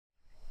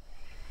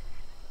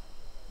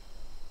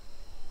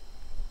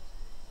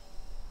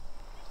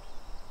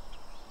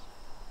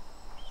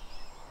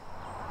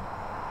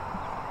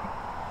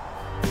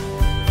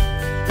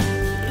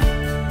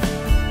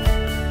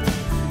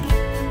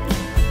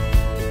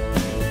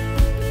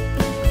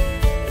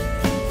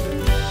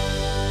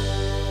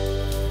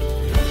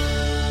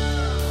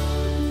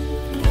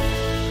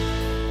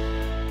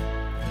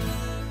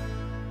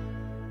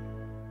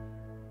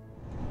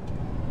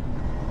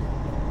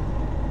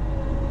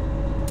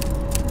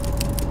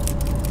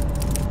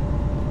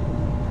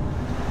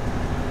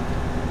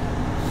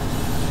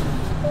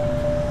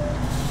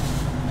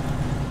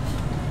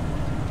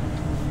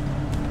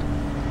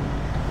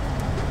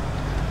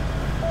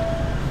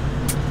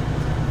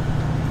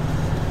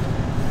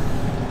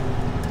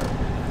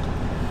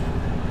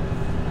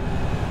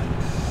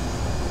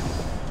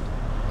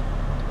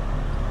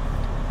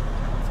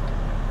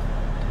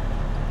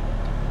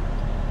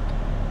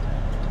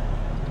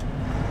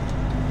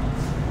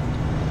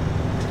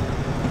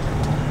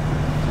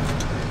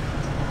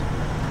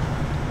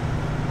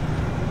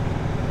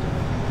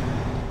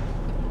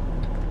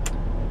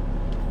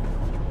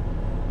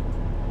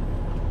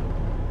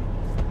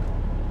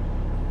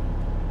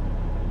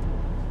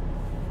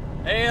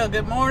Well,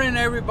 good morning,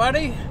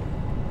 everybody.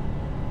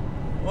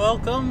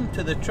 Welcome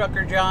to the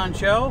Trucker John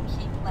Show.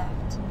 Keep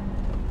left.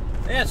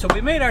 Yeah, so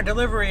we made our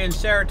delivery in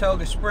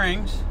Saratoga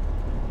Springs.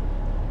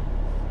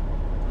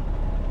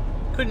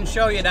 Couldn't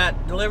show you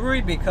that delivery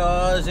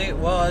because it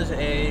was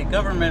a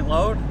government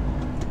load.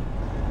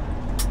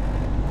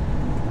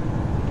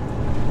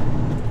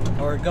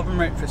 Or a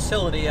government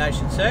facility, I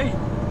should say.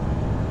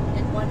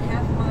 In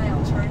 1/2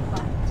 mile, turn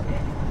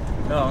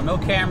left. Oh, no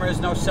cameras,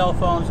 no cell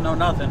phones, no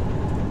nothing.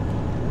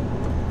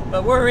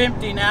 But we're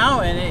empty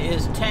now, and it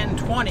is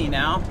 10:20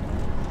 now.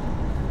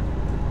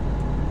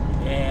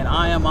 And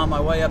I am on my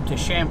way up to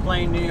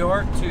Champlain, New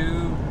York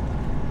to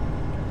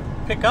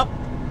pick up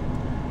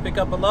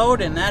a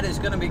load, and that is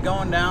going to be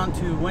going down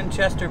to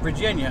Winchester,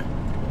 Virginia.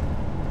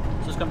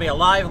 So it's going to be a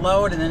live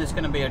load, and then it's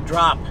going to be a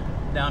drop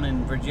down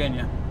in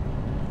Virginia.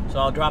 So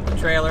I'll drop the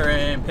trailer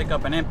and pick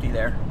up an empty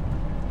there.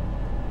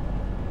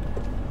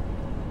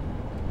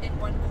 In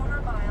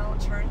 1/4 mile,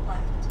 turn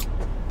left.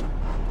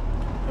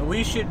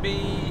 We should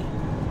be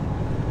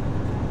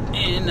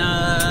in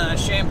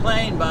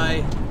Champlain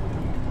by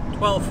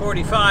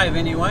 12:45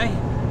 anyway.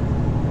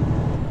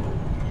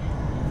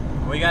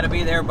 We got to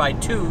be there by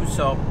 2,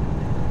 so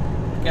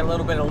get a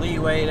little bit of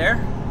leeway there.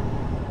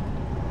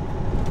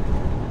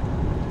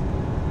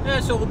 Yeah,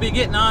 so we'll be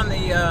getting on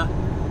the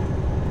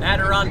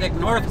Adirondack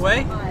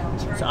Northway.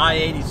 It's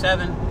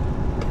I-87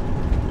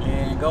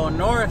 and going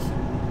north.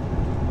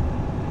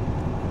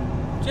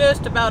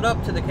 Just about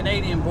up to the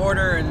Canadian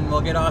border, and then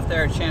we'll get off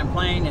there at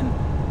Champlain, and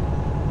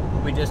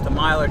we'll be just a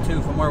mile or two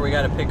from where we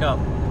got to pick up.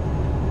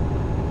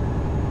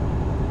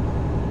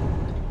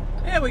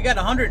 Yeah, we got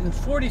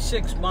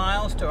 146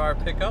 miles to our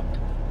pickup.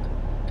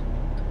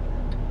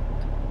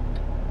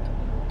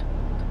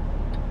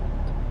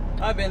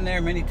 I've been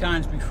there many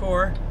times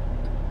before.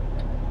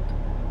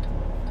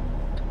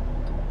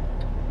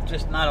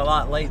 Just not a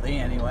lot lately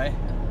anyway.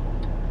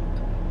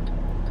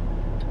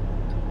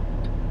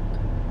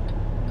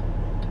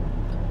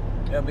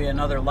 There'll be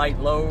another light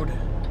load,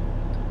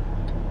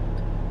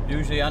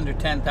 usually under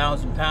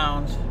 10,000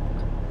 pounds.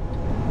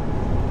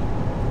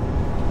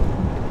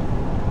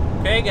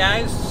 Okay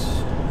guys,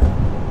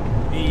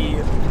 the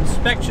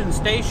inspection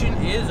station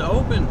is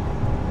open.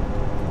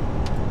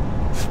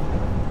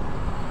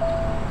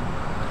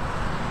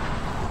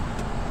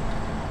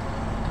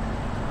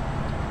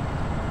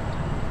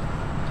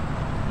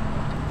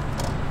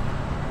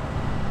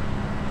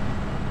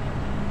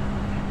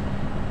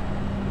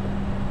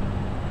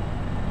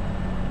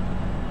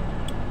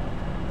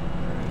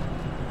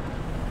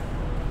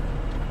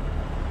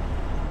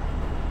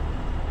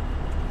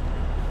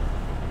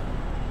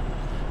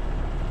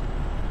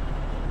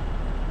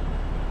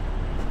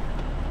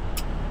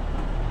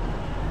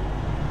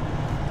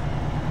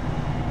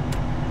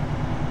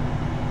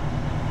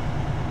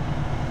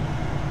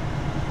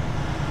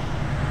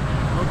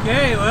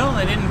 Okay, well,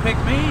 they didn't pick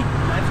me.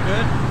 That's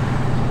good.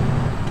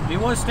 He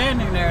was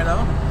standing there,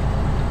 though.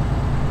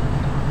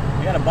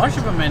 We got a bunch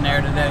of them in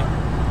there today.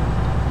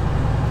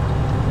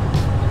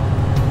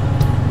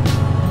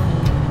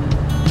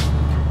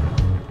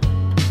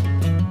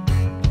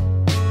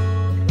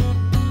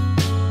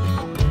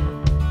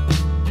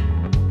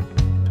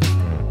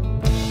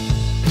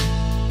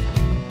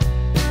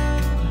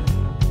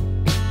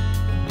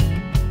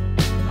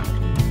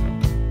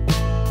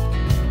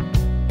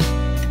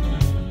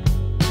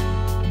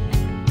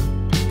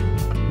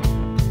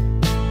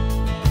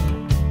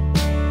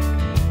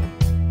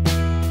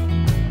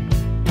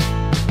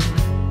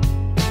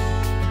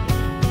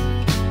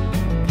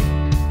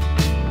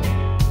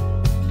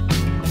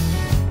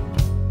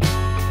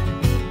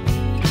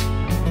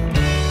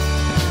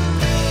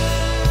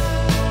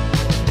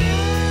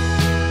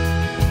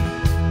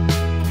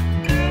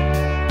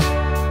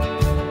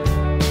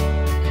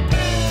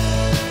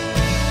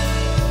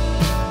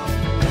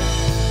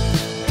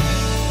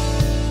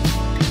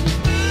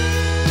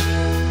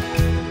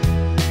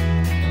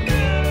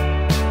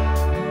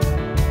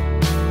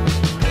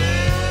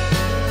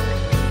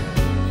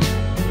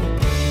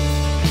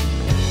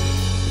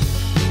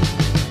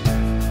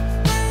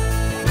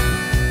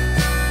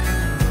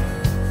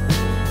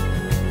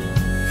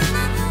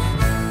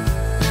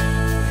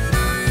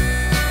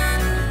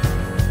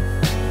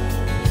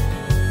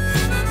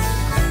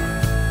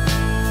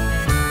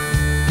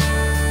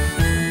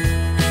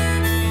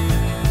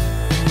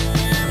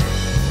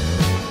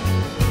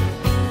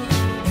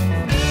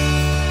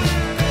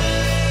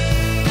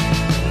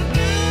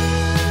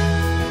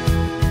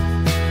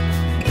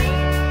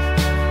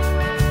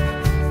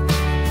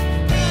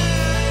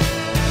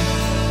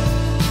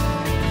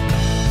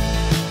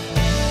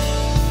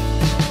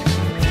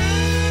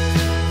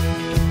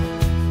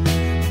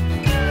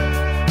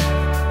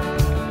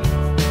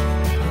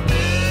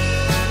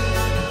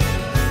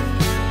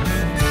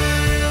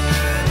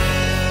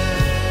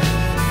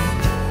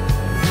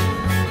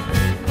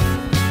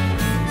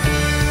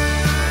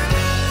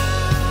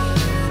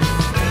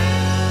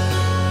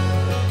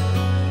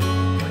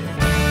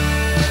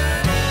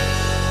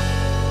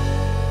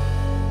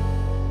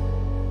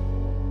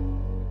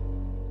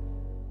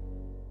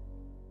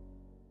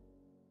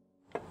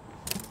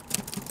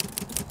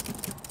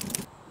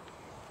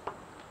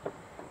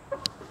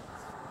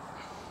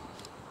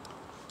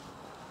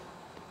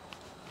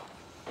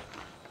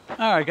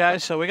 All right,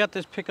 guys, so we got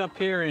this pickup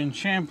here in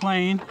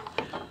Champlain,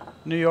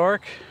 New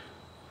York.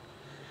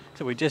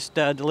 So we just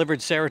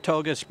delivered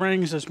Saratoga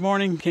Springs this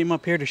morning, came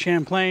up here to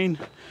Champlain.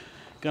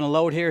 Gonna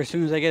load here as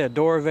soon as I get a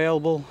door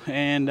available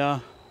and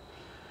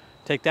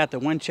take that to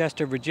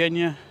Winchester,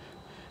 Virginia.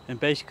 And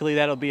basically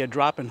that'll be a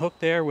drop and hook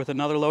there with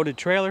another loaded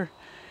trailer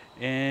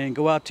and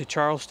go out to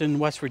Charleston,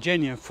 West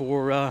Virginia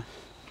for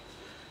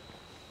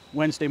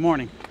Wednesday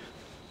morning.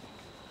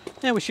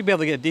 Yeah, we should be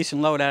able to get a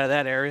decent load out of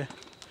that area.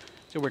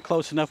 So we're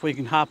close enough we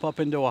can hop up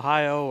into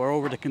Ohio or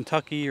over to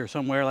Kentucky or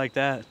somewhere like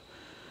that.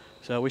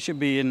 So we should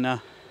be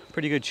in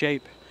pretty good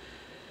shape.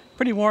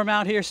 Pretty warm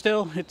out here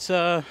still. It's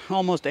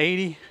almost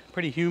 80,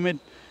 pretty humid.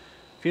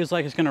 Feels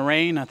like it's gonna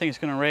rain. I think it's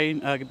gonna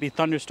rain. Could be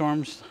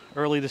thunderstorms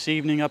early this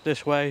evening up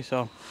this way.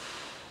 So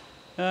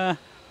not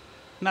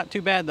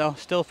too bad though.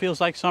 Still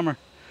feels like summer.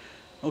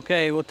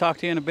 Okay, we'll talk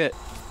to you in a bit.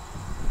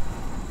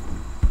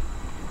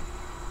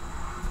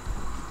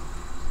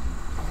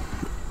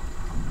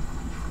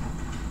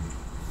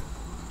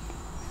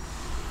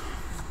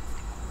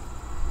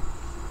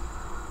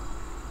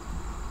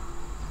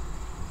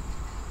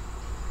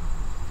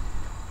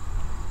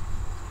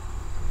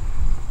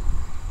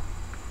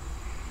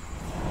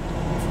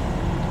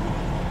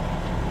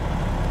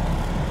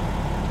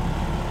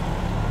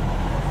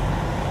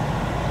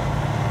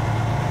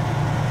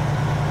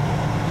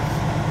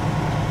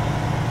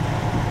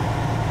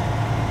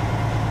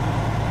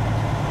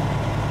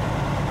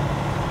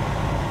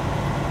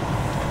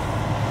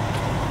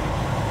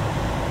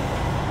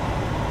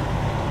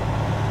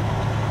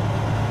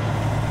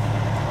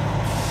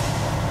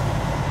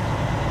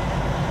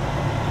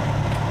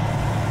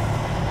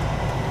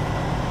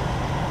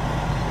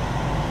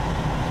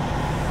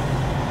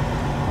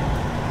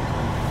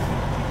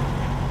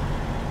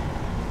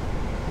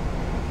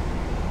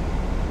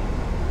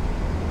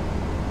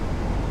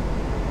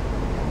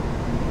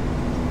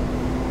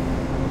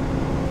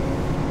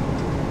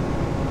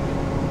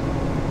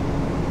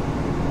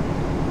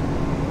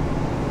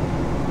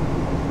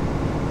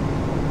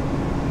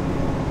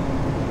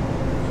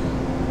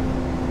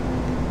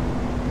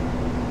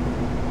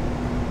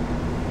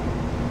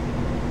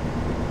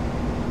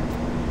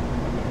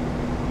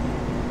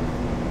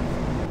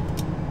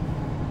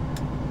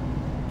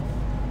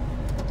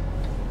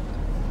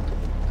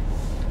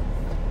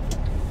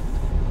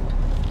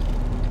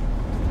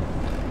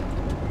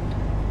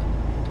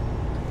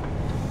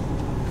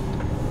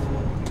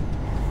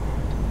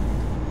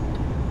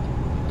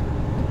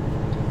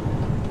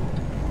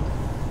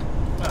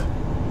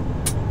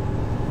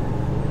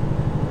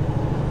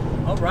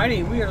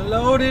 Alrighty, we are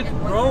loaded,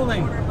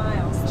 rolling. 1.25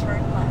 miles,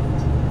 turn left.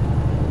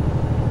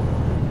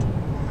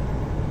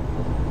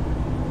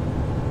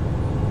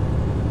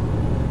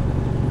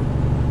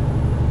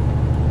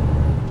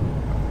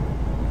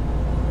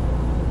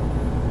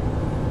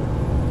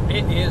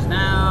 It is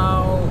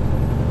now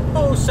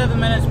 7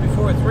 minutes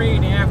before 3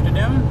 in the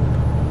afternoon.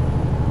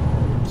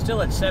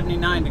 Still at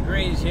 79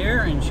 degrees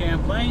here in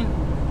Champlain.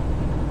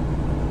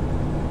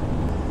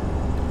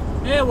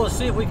 Yeah, we'll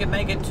see if we can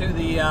make it to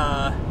the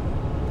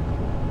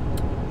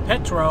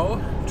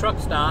Petro truck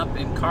stop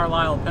in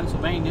Carlisle,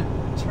 Pennsylvania.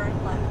 Turn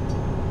left.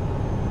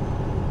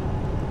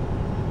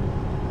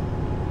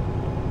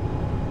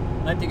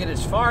 I'd like to get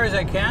as far as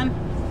I can.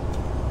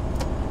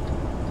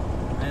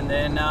 And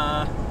then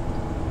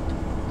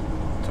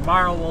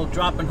tomorrow we'll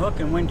drop and hook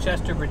in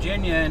Winchester,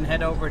 Virginia and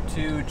head over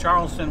to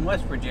Charleston,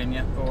 West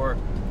Virginia for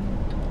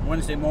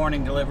Wednesday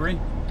morning delivery.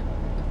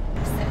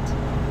 Exit.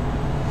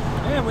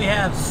 Yeah, we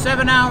have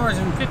 7 hours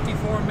and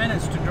 54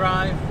 minutes to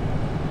drive.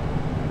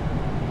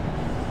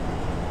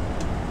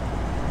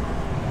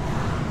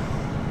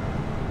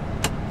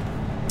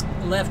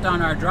 Left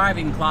on our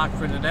driving clock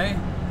for today.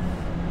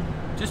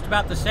 Just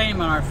about the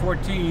same on our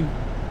 14.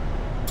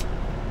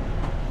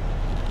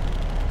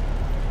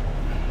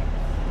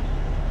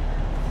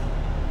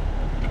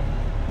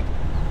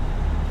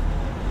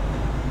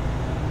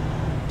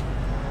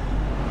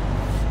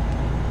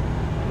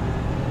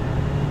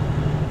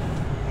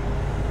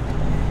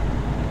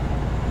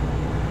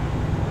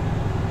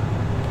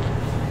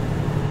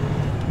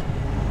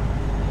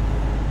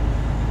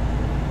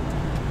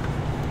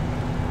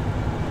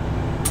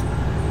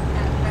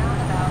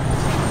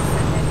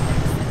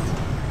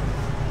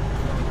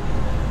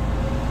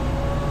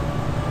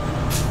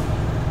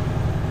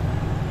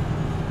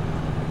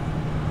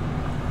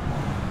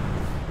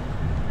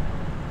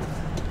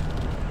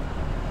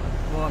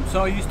 I'm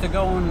so used to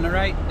going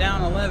right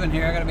down 11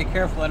 here, I gotta be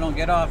careful I don't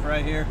get off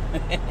right here.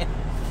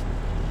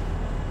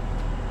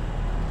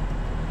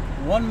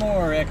 One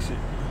more exit.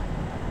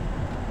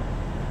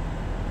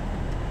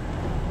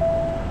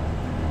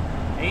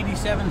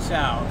 87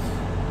 south.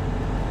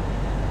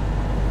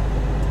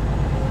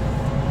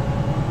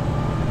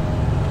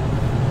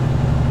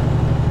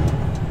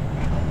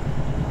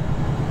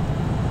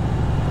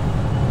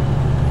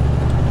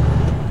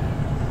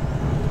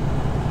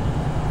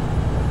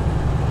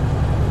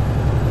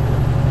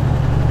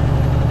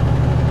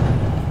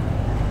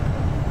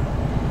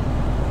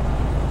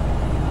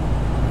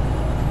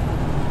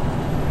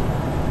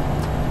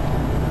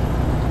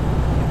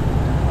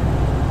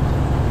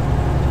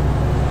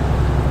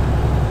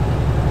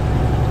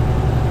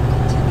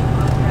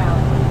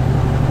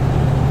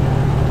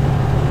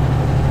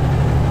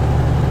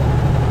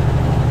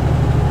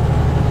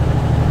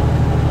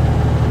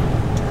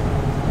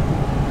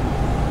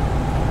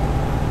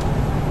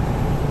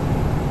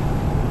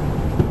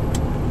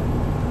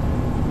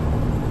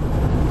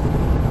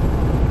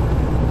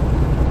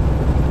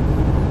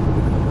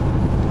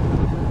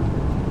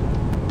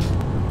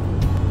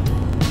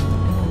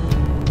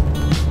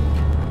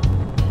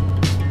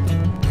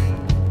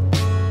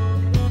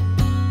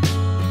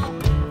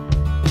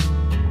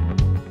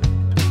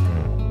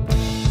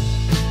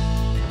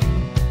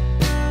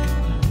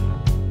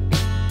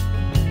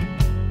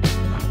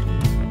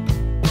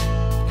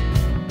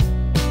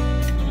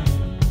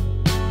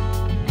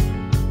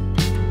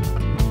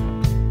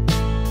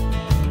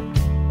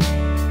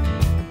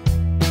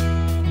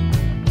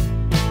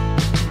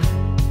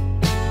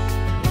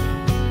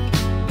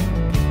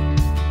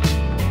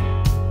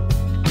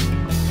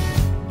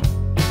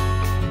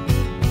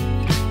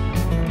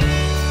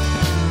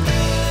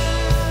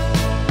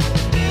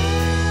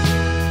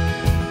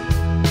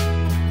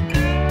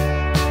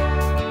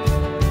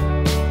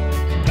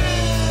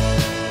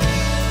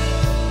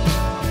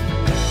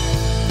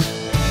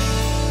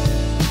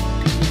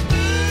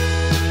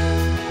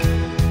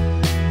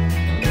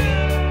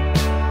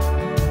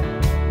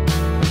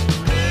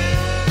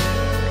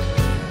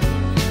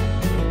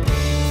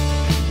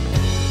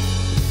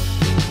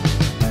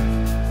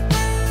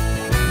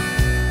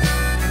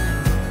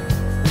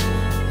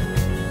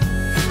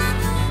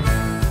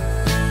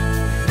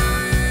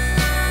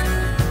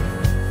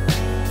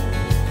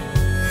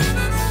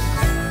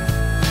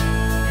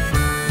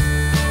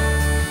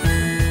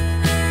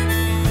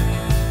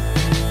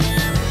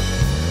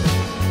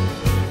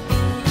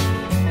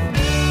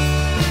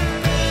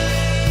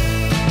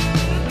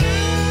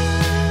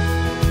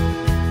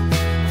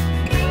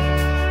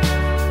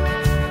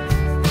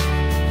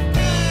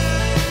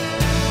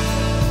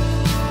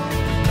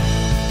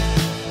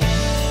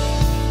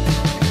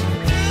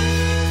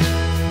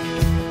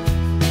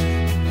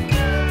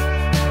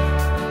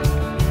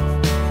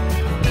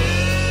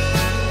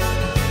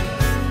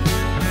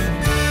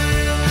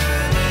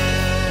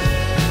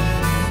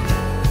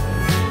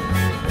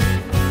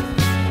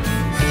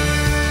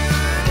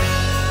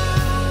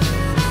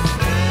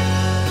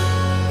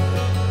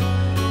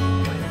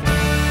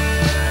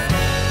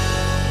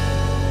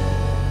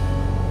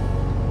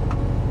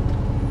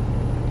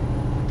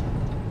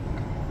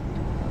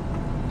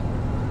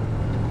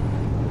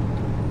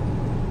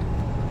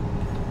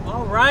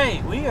 All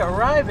right, we are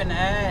arriving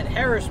at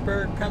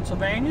Harrisburg,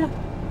 Pennsylvania.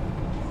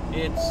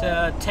 It's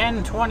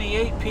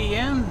 10:28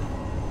 p.m.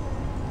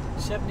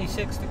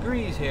 76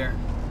 degrees here.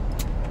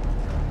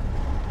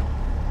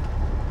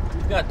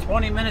 We've got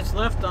 20 minutes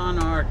left on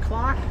our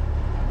clock.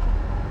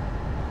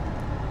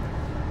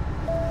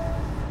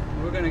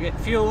 We're gonna get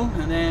fuel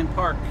and then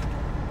park.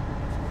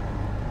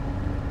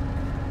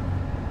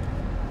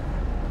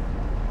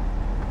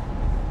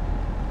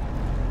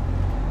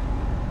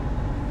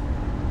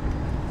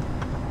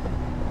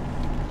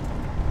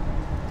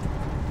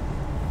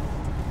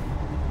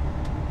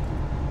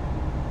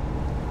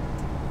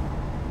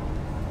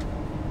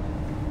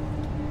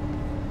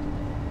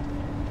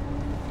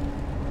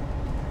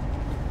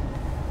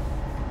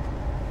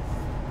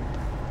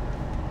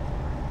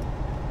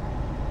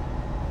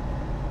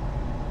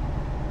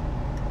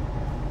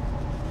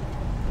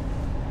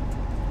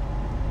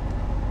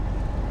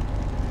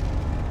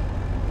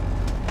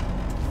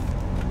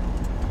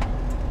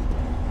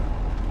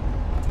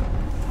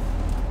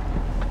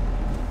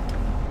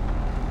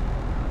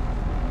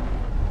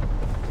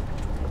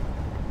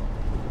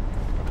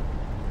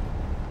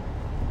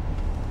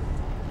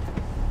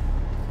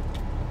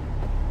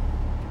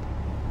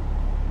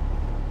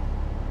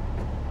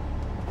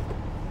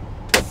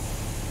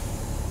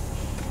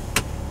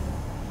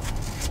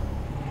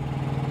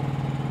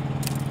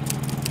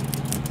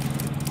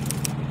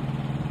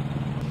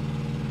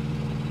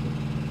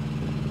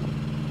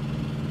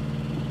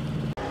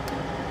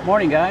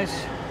 Morning, guys.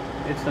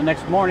 It's the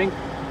next morning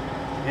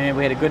and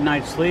we had a good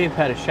night's sleep,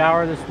 had a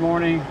shower this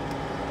morning,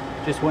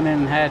 just went in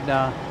and had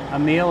a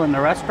meal in the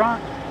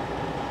restaurant.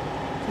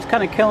 Just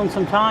kind of killing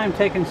some time,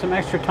 taking some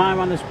extra time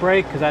on this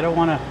break because I don't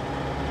want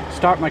to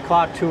start my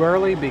clock too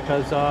early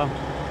because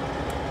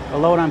the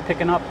load I'm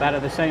picking up out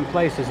of the same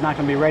place is not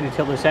going to be ready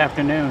till this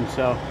afternoon.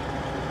 So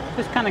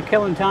just kind of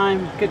killing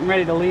time, getting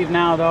ready to leave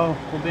now though.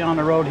 We'll be on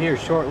the road here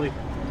shortly.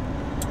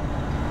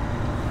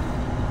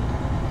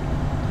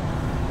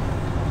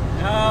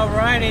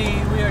 Alrighty,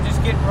 we are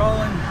just getting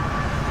rolling.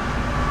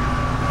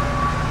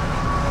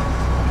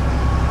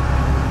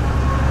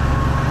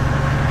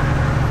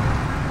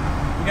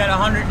 We got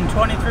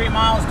 123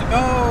 miles to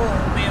go.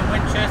 We'll be in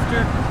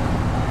Winchester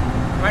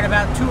right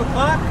about 2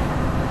 o'clock,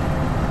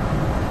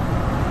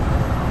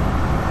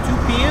 2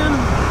 p.m.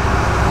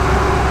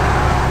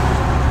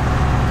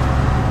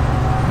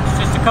 It's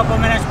just a couple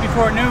minutes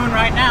before noon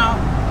right now.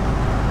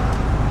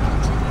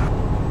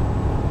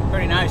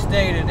 Pretty nice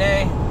day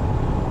today.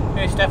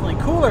 It's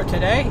definitely cooler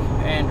today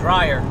and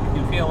drier.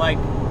 You feel like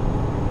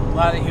a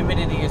lot of the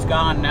humidity is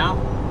gone now.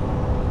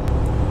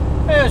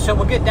 Yeah, so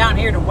we'll get down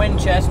here to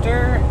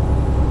Winchester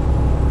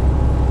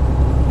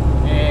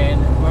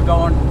and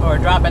we're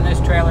dropping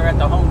this trailer at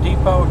the Home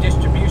Depot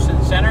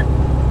Distribution Center.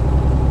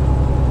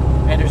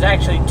 And there's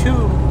actually 2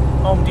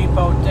 Home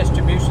Depot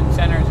Distribution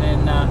Centers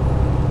in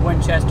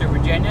Winchester,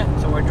 Virginia.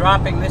 So we're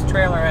dropping this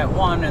trailer at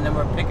one and then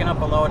we're picking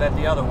up a load at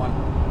the other one.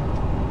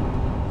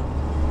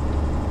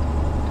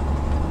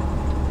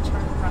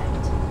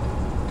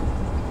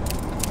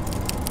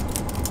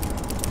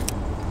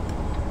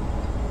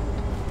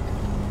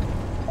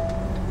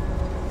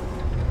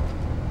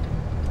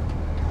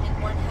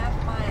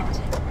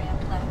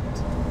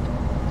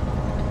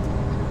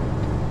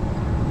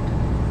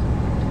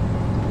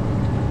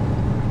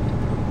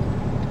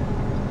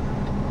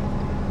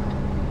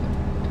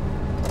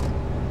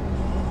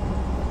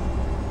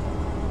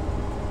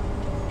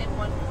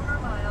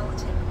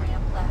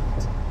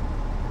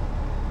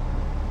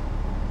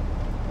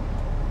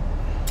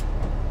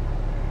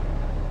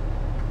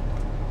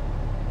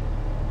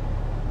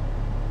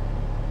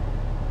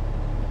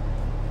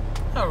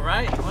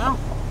 Alright, well,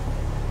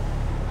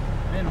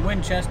 I'm in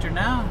Winchester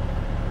now.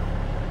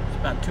 It's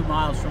about 2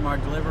 miles from our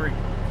delivery.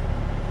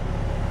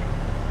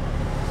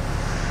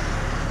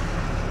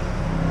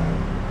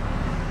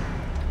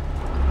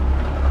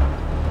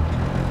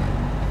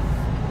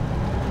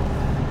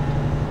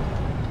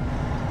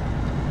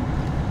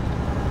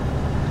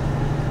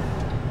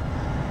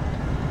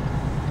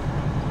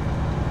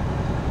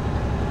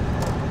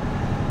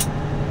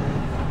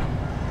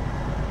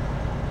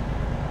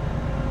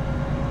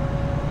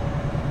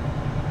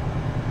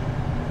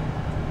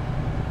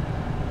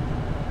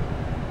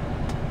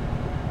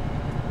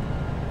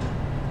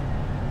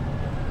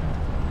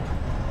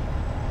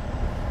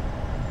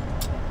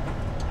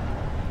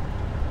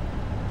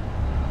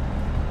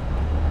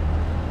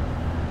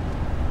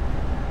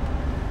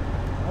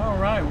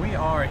 We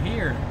are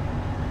here.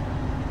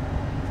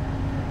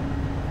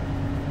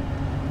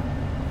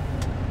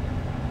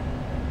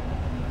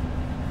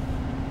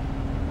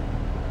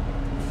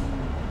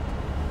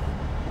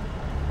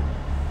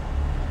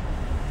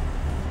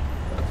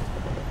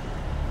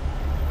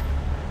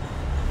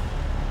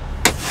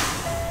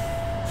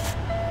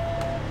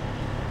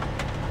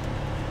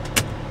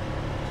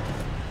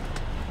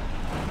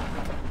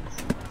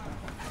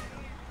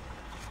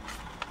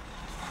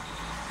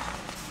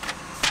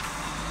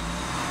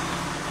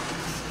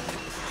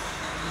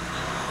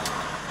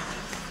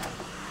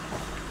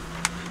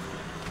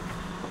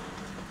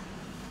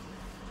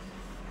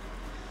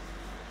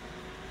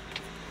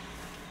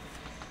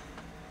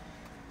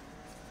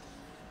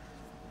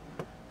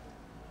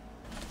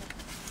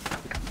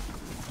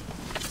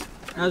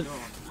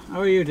 How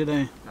are you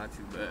today? Not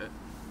too bad.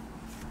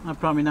 I'm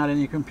probably not in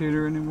your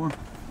computer anymore.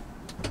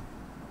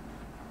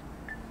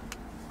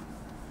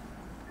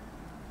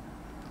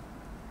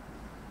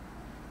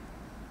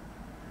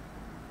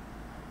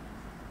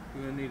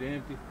 You're gonna need an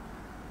empty.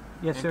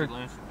 Yes, sir.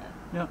 Lens.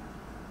 Yep.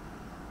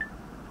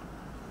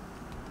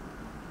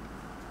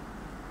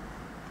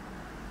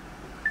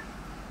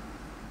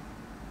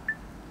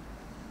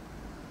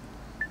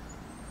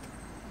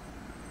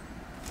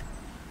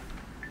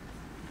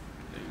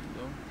 There you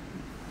go.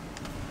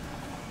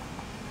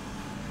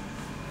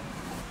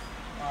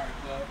 Alright,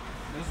 bud.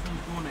 This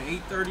one's going to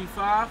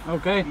 835.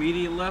 Okay.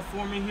 Immediate left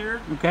for me here.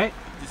 Okay.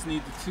 Just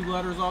need the 2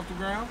 letters off the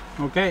ground.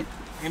 Okay.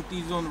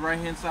 Empty's on the right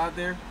hand side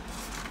there.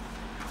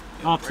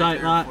 Yep, Offside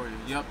there lot. for you.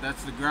 Yep,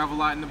 that's the gravel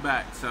lot in the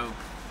back. So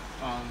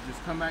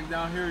just come back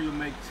down here. You'll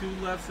make 2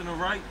 lefts and a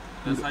right.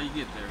 That's how you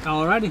get there.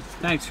 Alrighty.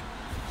 Thanks.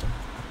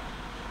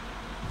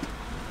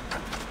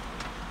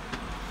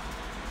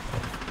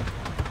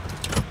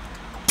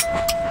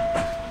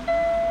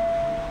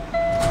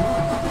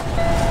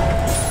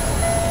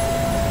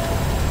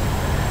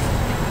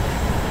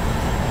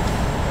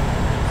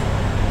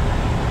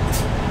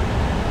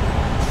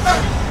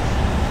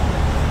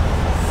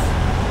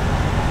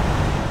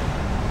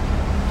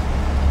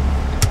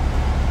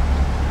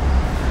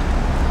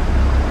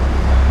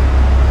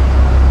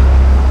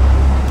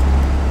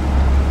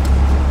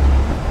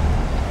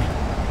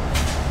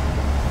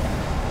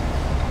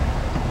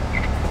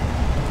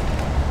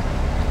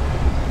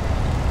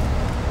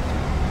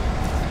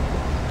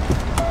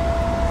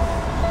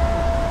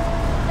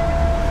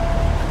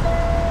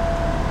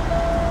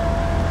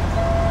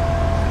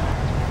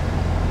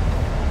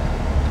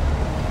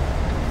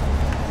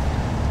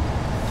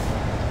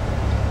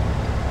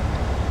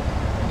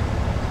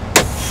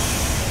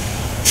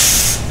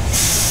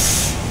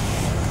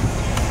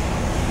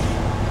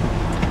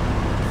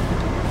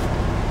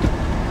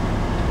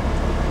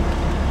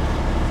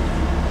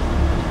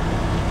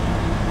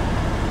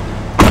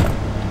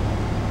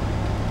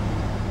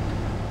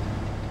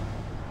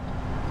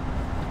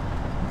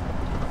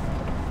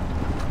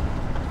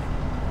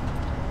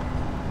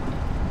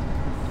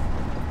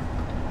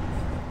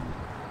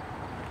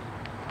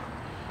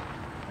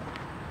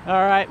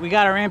 All right, we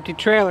got our empty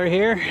trailer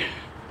here.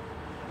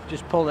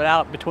 Just pulled it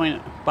out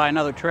by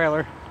another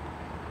trailer.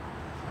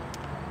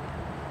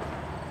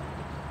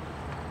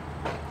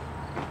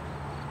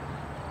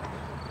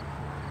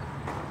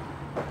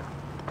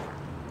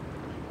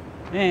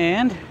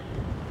 And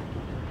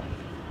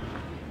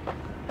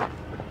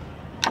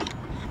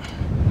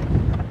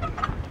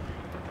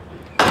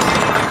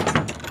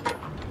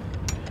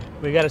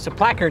we got us a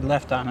placard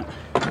left on it.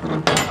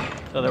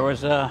 So there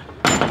was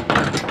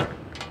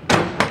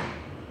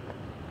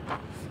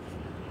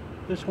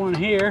this one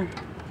here.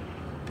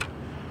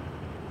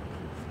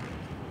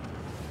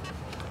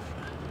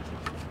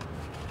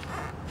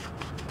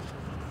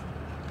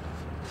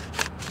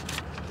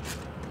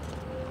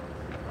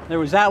 There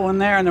was that one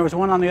there, and there was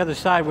one on the other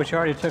side which I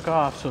already took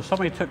off. So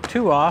somebody took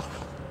 2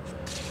 off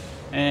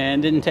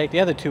and didn't take the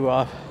other 2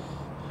 off.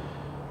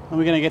 And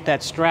we're gonna get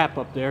that strap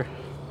up there.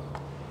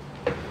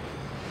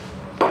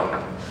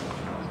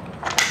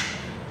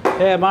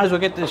 Yeah, might as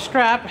well get this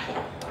strap.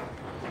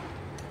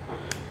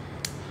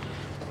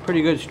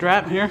 Pretty good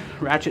strap here,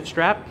 ratchet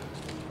strap.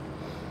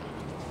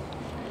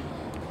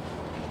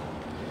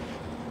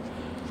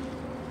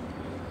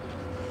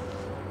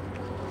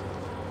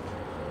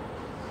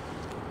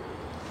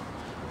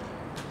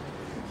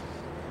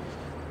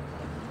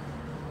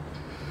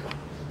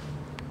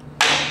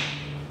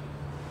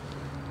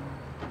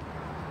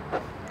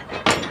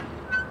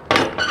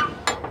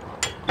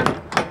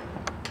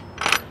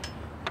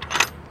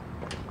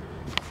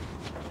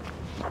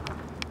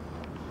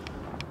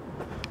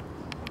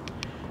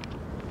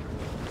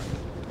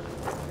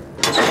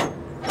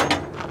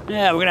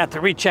 Yeah, we're gonna have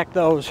to recheck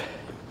those.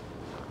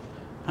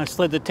 I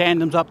slid the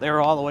tandems up there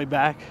all the way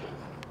back.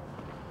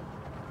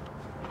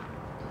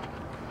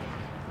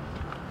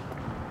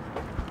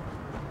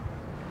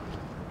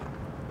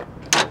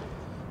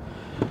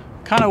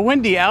 Kind of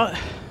windy out.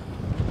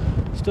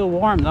 Still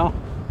warm though.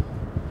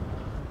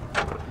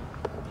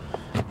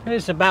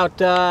 It's about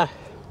 10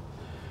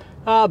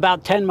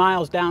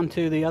 miles down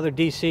to the other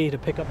DC to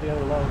pick up the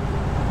other load.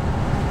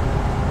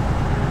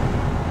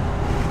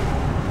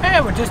 Hey,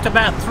 we're just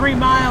about 3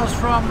 miles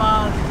from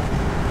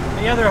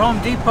the other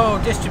Home Depot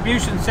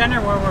distribution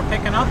center where we're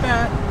picking up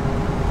at.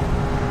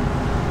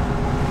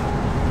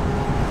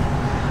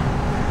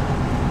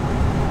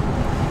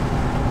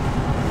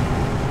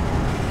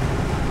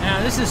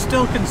 Now this is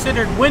still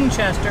considered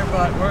Winchester,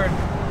 but we're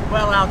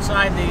well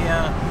outside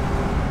the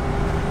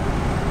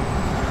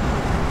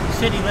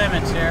city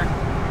limits here.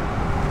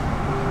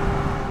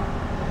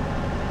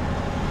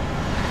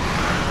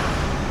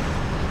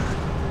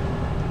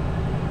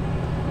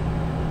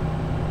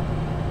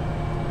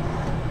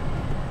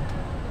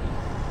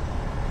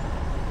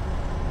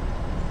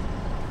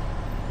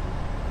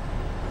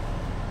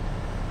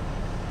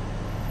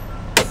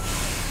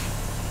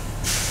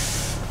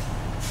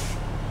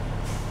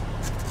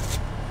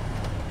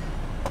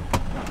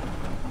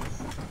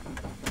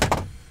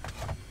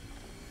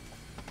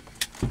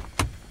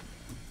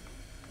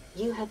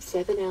 You have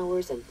 7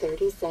 hours and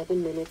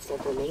 37 minutes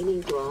of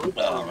remaining drive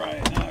time. All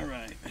right, all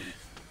right.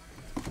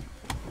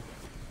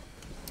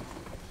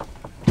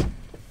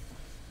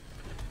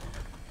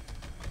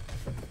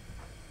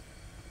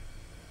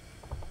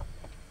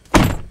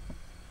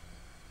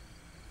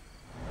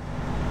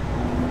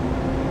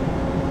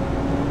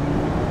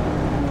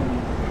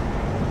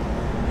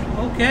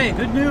 Okay,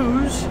 good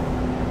news.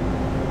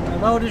 The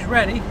load is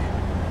ready.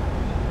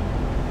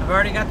 I've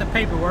already got the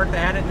paperwork. They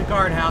had it in the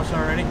guardhouse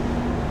already.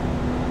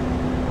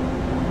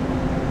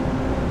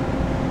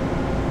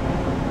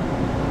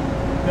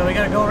 So we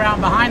got to go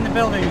around behind the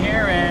building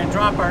here and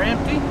drop our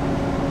empty.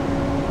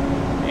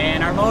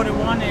 And our loaded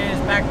one is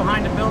back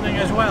behind the building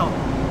as well.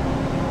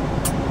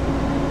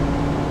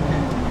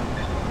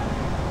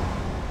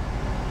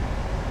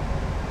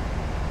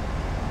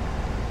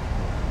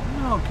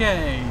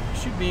 Okay,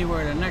 should be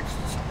where the next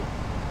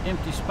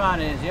empty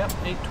spot is. Yep,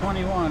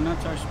 821,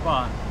 that's our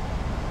spot.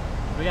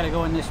 We got to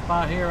go in this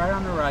spot here right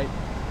on the right.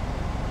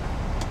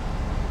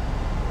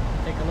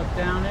 Take a look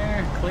down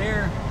there,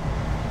 clear.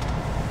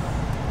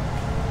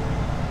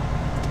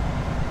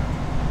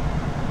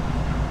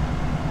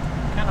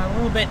 Kind of a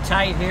little bit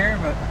tight here,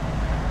 but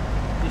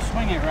you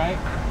swing it right.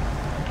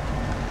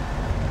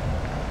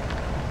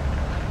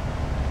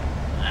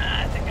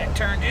 I think I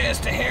turned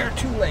just a hair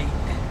too late.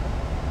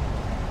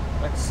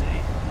 Let's see.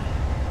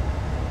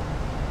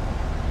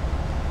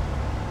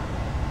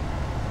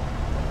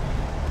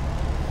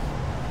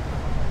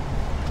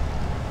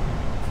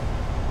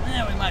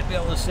 Yeah, we might be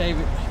able to save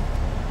it.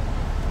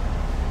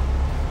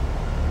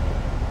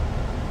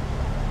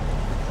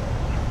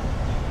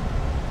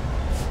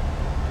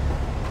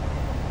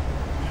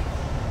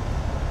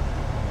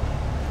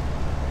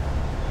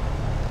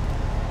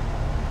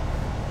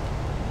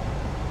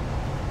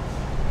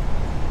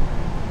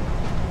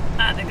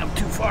 I think I'm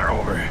too far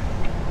over.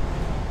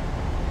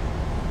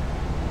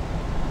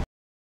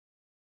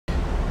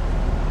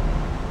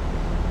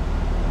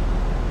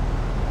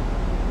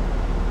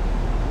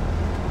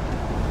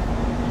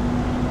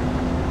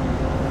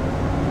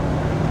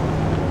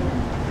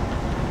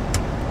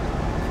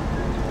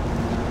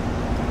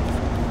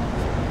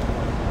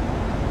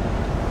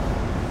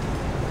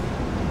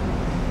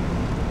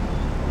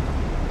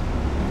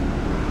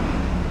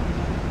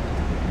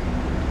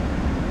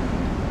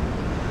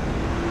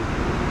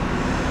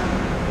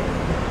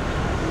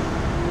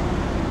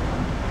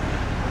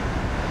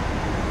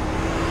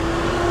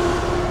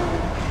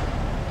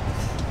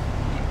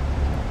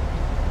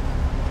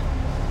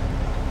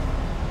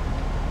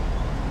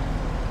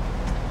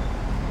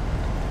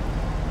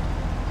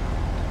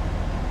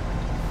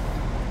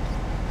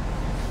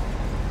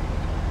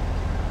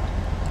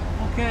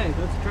 Okay,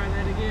 let's try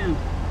that again.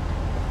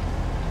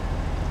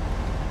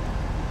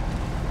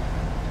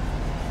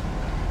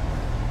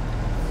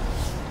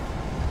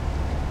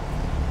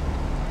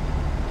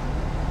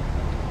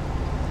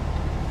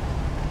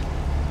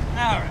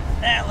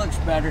 Alright, that looks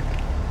better.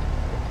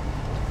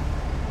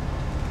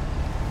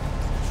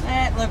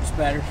 That looks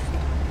better.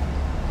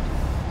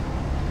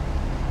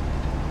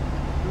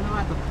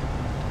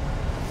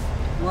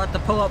 We'll have to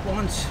pull up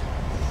once.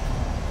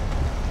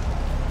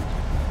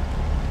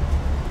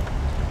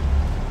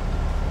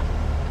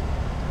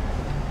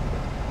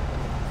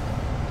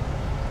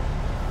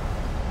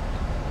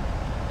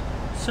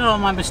 So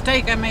my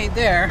mistake I made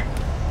there,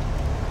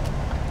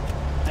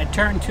 I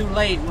turned too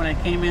late when I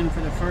came in for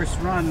the first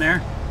run there,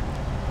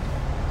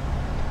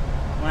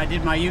 when I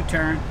did my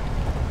U-turn.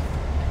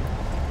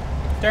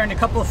 Turned a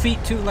couple of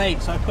feet too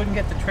late, so I couldn't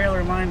get the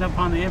trailer lined up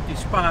on the empty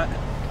spot.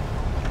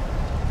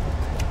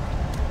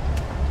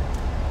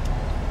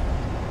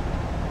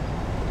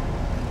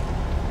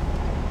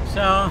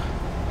 So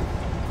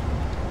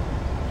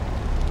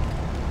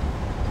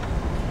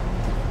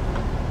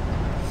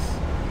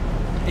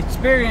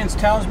experience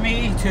tells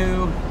me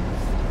to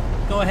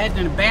go ahead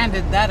and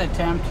abandon that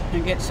attempt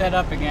and get set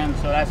up again,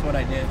 so that's what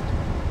I did.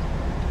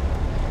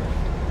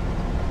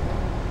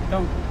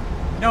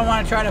 Don't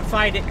want to try to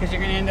fight it because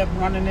you're going to end up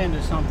running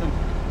into something.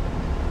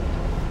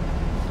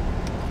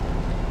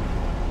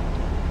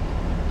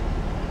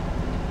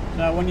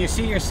 So when you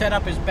see your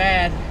setup is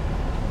bad,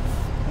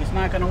 it's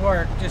not going to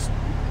work, just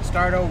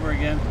start over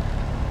again.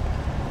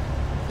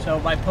 So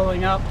by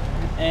pulling up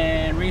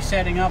and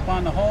resetting up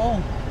on the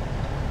hole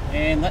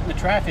and letting the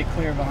traffic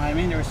clear behind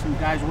me, there were some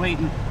guys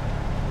waiting,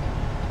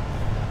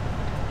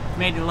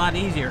 made it a lot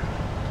easier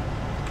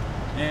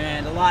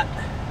and a lot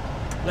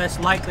less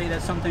likely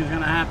that something's going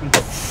to happen.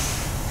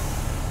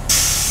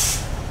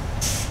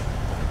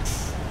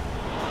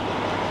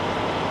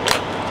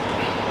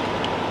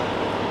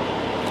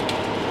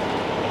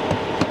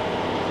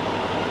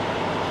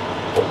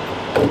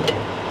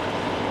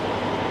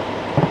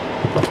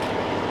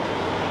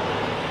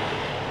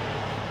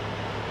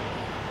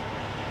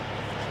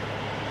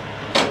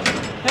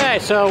 Okay,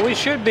 so we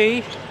should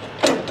be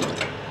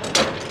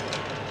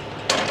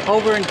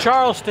over in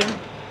Charleston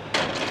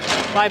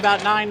by about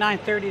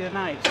 9:30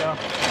 tonight. So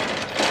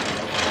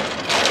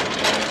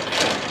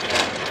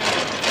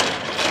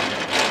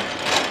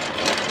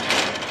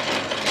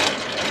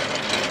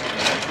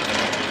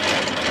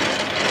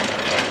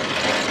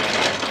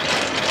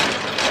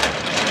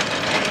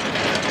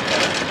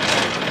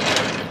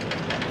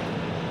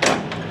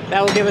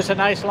give us a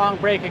nice long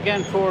break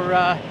again for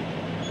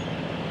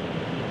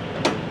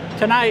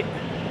tonight,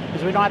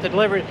 because we don't have to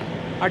deliver it.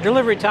 Our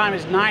delivery time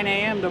is 9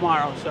 a.m.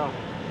 tomorrow, so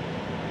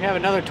we have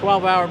another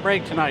 12-hour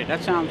break tonight.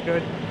 That sounds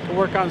good, to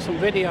work on some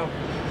video.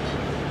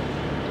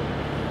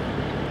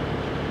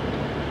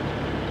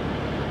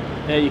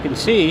 There you can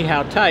see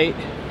how tight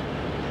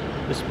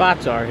the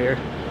spots are here.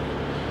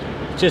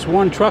 It's just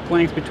one truck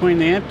length between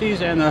the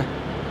empties and the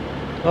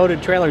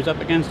loaded trailers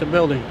up against the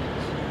building.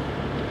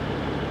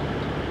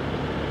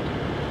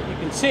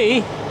 You can see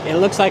it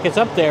looks like it's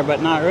up there,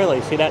 but not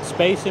really. See that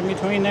space in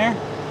between there?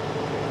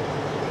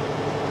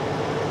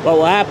 What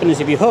will happen is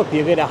if you hook,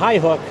 you get a high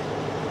hook,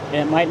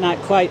 and it might not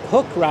quite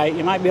hook right.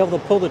 You might be able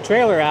to pull the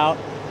trailer out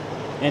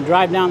and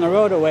drive down the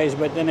road a ways,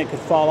 but then it could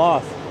fall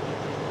off,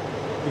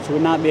 which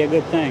would not be a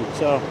good thing.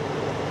 So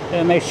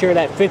gotta make sure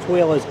that fifth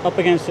wheel is up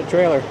against the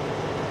trailer.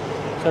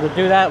 So to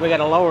do that, we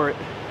gotta lower it.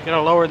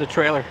 Gotta lower the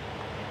trailer.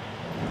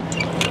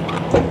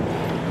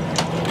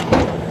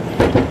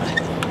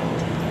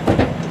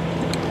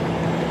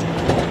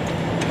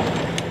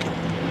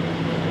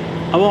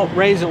 I won't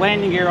raise the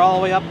landing gear all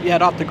the way up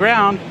yet off the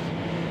ground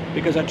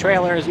because the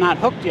trailer is not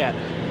hooked yet.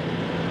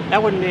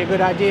 That wouldn't be a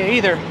good idea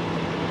either.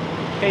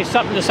 In case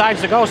something decides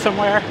to go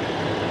somewhere,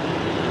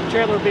 the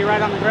trailer would be right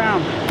on the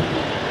ground.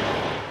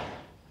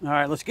 All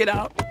right, let's get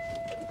out.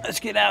 Let's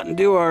get out and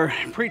do our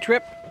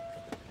pre-trip.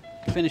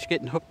 Finish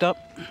getting hooked up.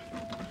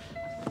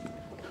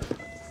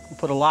 We'll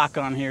put a lock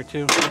on here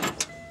too.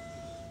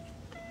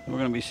 We're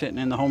gonna be sitting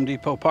in the Home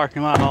Depot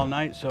parking lot all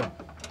night, so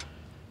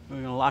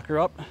we're gonna lock her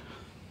up.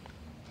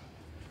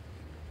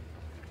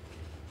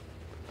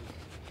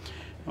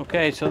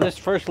 Okay, so this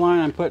first line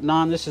I'm putting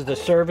on, this is the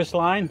service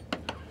line.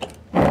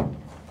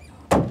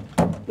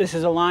 This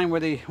is a line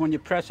where when you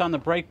press on the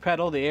brake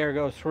pedal, the air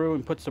goes through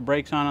and puts the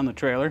brakes on the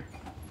trailer.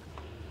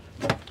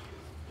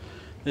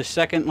 This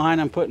second line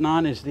I'm putting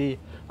on is the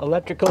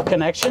electrical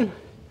connection.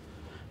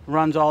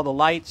 Runs all the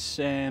lights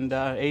and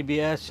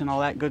ABS and all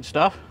that good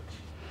stuff.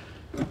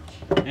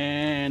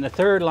 And the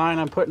third line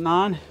I'm putting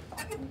on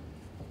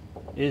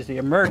is the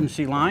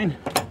emergency line.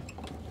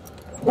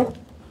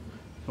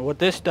 So what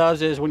this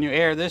does is when you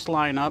air this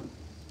line up,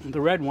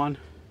 the red one,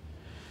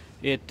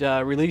 it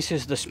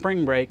releases the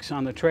spring brakes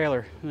on the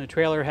trailer. And the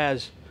trailer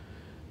has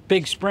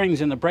big springs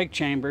in the brake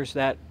chambers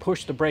that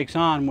push the brakes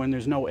on when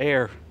there's no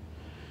air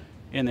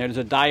in there. There's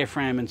a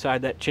diaphragm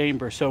inside that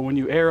chamber. So when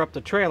you air up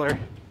the trailer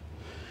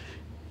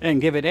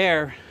and give it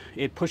air,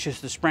 it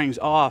pushes the springs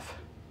off,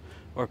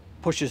 or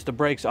pushes the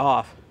brakes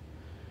off,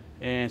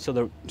 and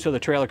so the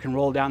trailer can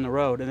roll down the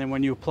road. And then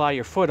when you apply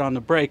your foot on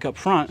the brake up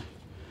front,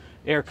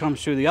 air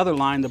comes through the other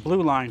line, the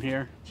blue line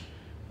here,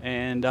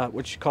 and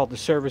which is called the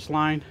service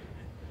line,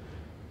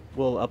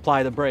 will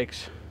apply the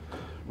brakes.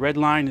 Red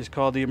line is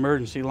called the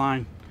emergency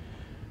line.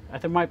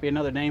 There might be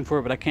another name for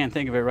it, but I can't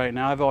think of it right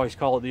now. I've always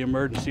called it the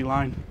emergency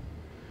line.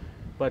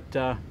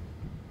 But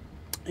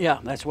yeah,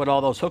 that's what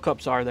all those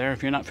hookups are there,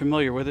 if you're not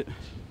familiar with it.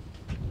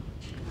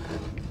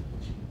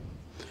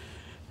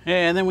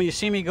 And then when you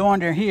see me go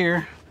under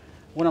here,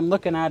 what I'm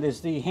looking at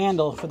is the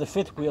handle for the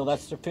fifth wheel.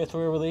 That's the fifth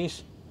wheel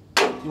release.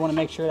 You want to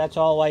make sure that's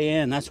all the way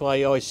in. That's why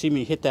you always see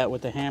me hit that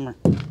with the hammer.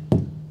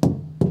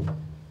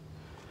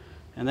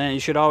 And then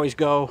you should always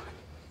go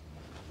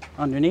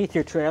underneath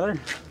your trailer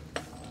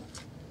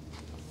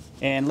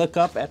and look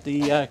up at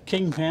the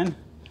kingpin,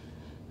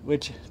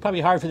 which is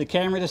probably hard for the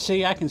camera to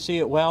see. I can see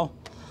it well.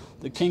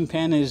 The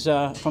kingpin is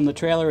from the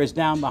trailer is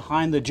down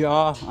behind the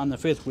jaw on the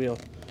fifth wheel.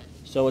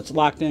 So it's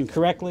locked in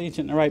correctly. It's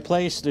in the right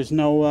place. There's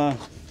no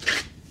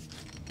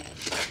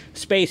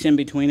space in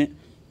between it.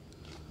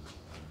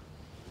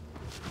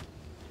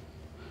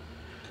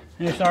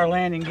 Here's our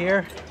landing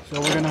gear.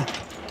 So we're gonna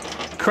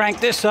crank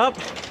this up.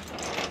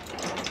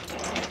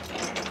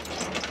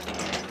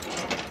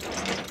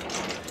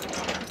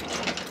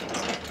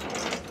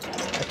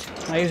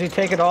 I usually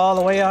take it all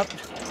the way up.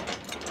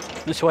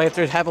 This way, if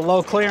there's have a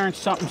low clearance,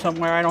 something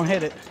somewhere, I don't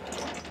hit it.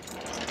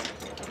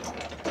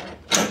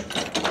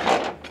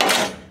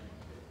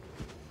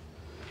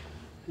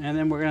 And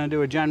then we're gonna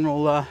do a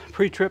general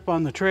pre-trip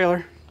on the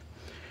trailer.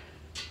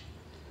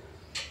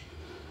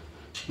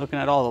 Looking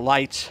at all the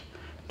lights,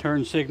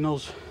 turn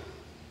signals.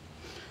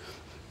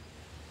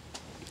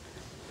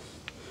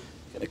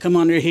 Gotta come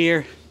under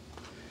here.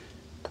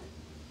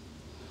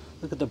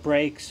 Look at the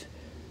brakes.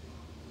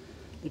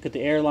 Look at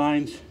the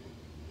airlines.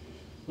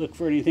 Look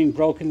for anything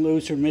broken,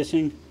 loose, or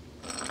missing.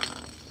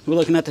 We're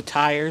looking at the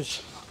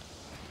tires.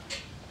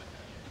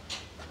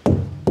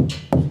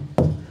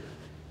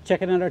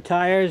 Checking out our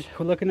tires.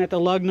 We're looking at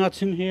the lug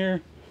nuts in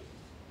here.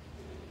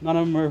 None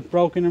of them are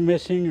broken or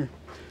missing, or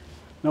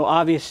no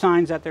obvious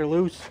signs that they're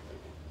loose,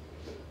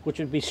 which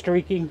would be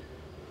streaking.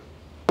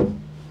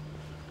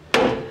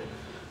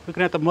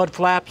 Looking at the mud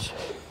flaps,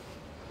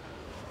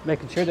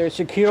 making sure they're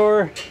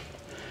secure.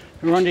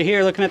 We're under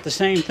here looking at the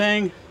same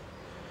thing.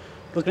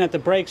 Looking at the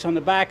brakes on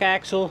the back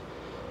axle.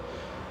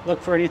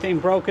 Look for anything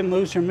broken,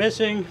 loose, or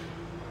missing.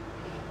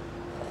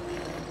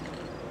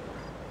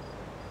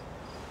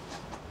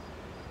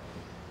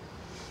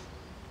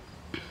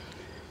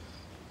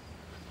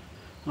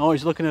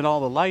 Always looking at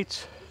all the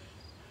lights.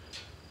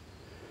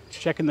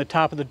 Checking the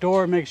top of the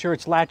door, make sure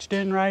it's latched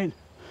in right.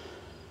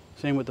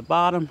 Same with the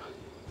bottom.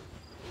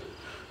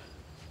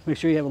 Make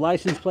sure you have a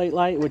license plate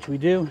light, which we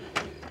do.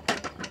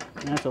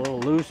 That's a little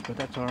loose, but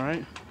that's all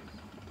right.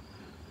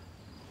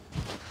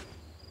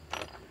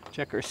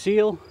 Check our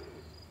seal.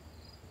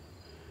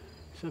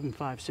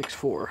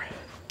 7564.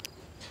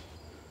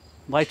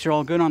 Lights are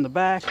all good on the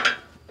back.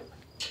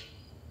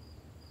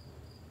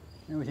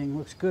 Everything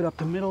looks good up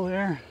the middle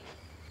there.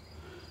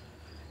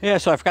 Yeah,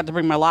 so I forgot to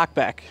bring my lock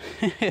back.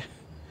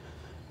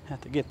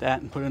 Have to get that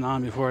and put it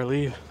on before I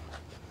leave.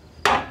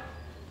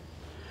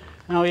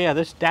 Oh yeah,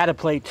 this data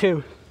plate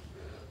too.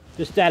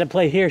 This data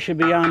plate here should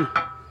be on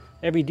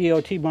every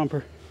DOT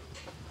bumper.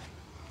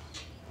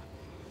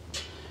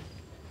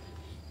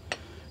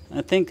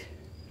 I think,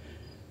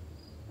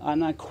 I'm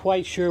not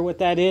quite sure what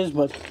that is,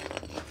 but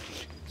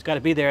it's got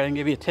to be there. I can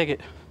give you a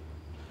ticket.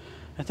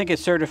 I think it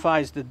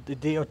certifies the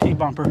DOT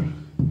bumper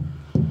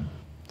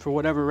for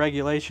whatever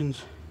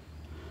regulations.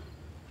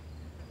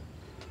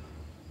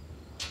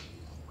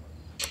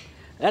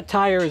 That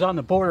tire is on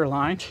the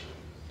borderline.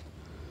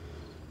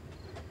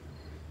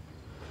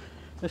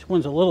 This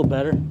one's a little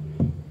better.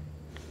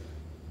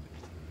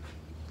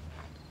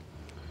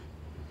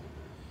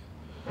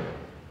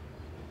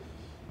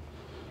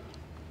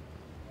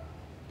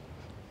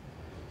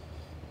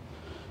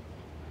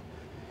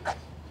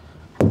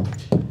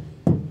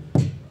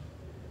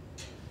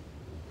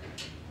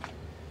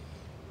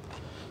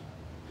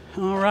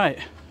 All right.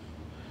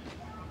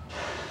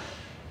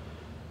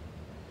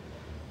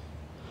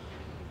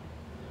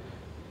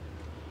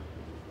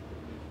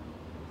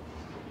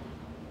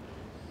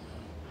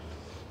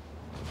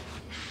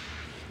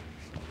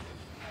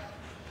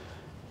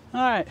 All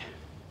right.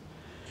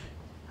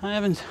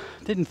 I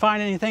didn't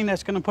find anything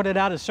that's going to put it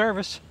out of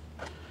service.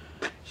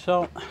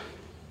 So,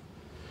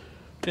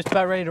 just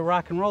about ready to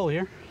rock and roll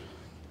here.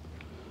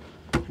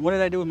 What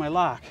did I do with my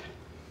lock?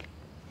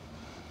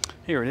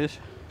 Here it is.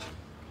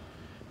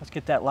 Let's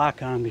get that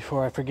lock on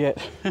before I forget.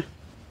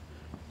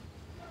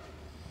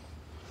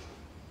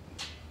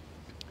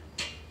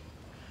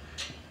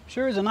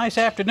 Sure is a nice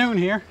afternoon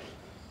here.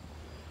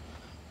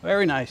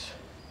 Very nice.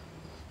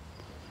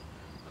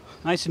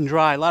 Nice and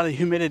dry. A lot of the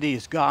humidity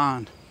is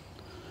gone.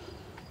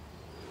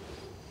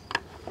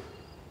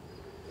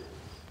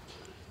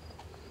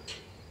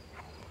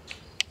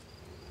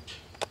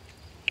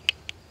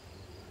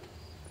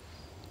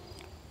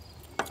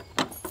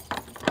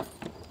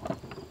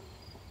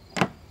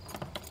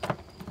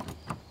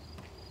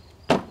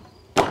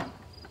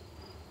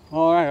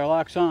 All right, our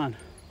lock's on.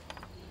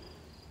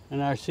 And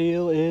our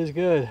seal is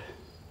good.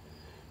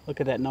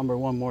 Look at that number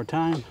one more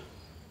time.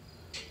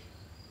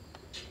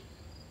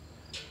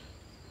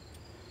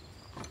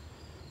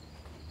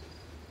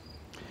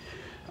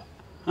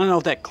 I don't know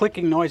if that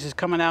clicking noise is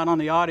coming out on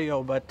the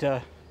audio,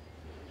 but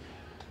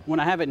when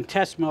I have it in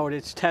test mode,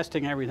 it's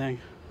testing everything.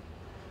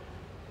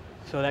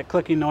 So that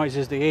clicking noise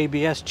is the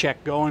ABS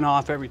check going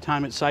off every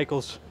time it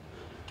cycles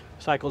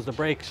the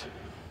brakes.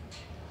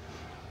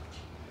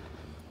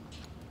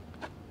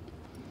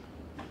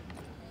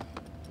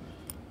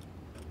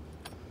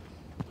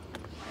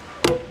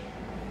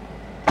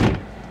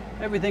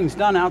 Everything's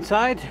done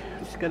outside.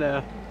 Just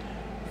gotta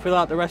fill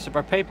out the rest of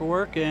our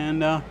paperwork and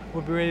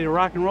we'll be ready to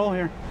rock and roll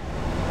here.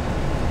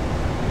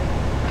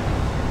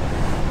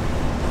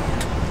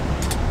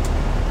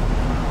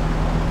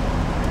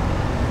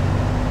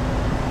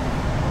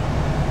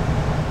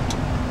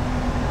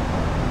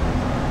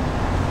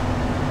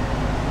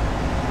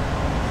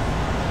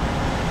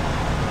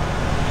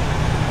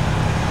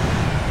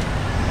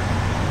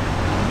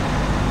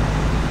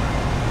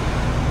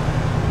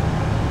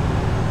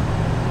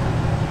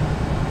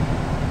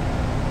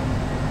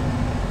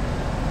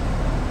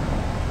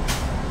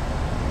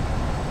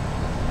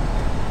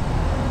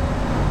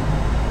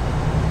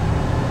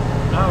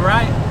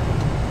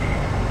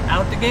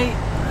 Gate.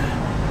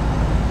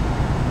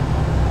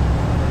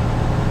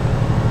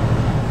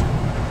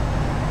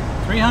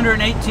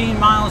 318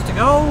 miles to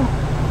go.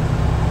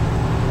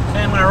 So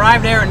I'm going to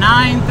arrive there at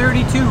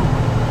 9:32.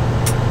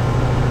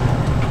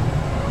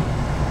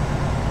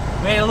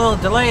 We had a little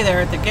delay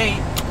there at the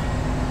gate.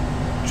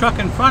 Truck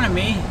in front of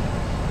me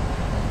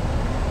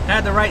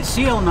had the right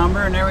seal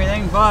number and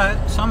everything,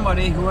 but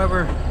somebody,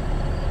 whoever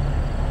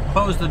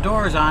closed the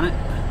doors on it,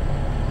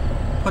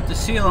 put the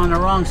seal on the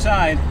wrong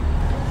side.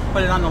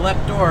 Put it on the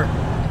left door.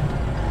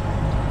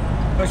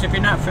 Of course, if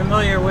you're not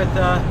familiar with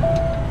the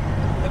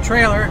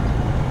trailer,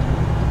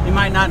 you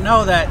might not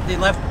know that the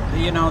left,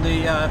 the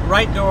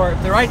right door.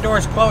 If the right door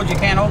is closed, you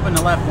can't open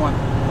the left one.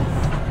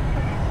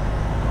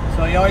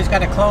 So you always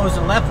got to close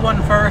the left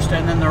one first,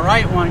 and then the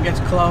right one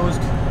gets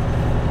closed,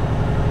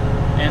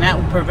 and that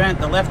will prevent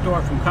the left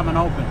door from coming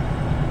open.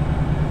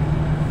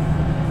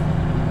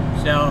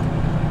 So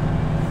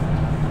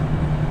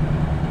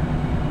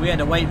we had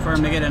to wait for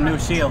him to get a new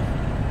seal.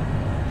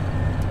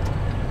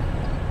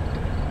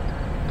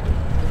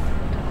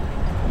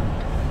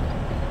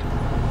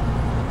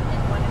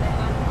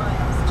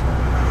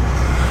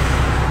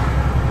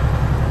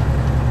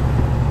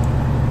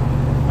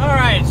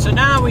 So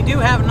now we do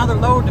have another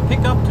load to pick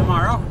up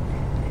tomorrow.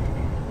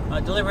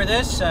 Deliver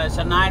this. It's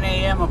a 9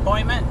 a.m.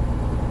 appointment.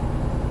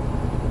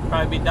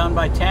 Probably be done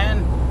by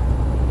 10.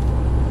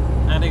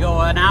 I had to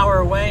go an hour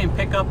away and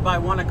pick up by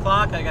 1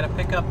 o'clock. I got to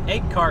pick up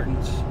 8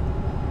 cartons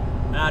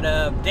out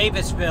of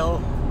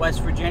Davisville,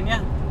 West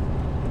Virginia.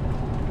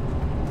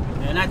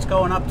 And that's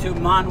going up to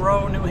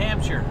Monroe, New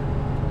Hampshire.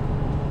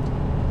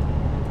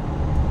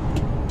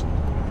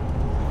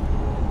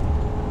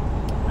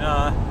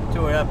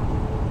 To a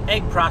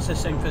egg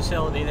processing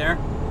facility there. In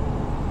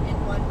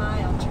 1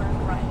 mile,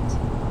 turn right.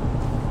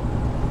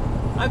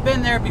 I've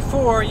been there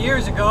before,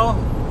 years ago.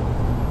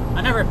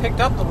 I never picked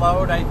up the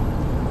load. I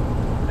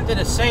did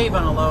a save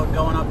on a load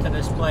going up to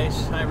this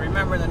place. I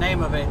remember the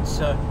name of it. It's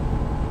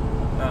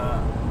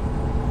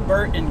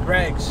Bert and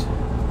Greg's.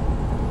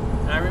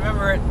 I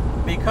remember it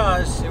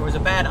because it was a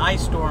bad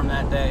ice storm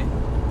that day.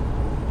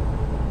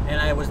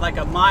 And I was like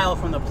a mile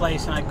from the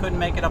place and I couldn't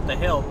make it up the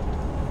hill.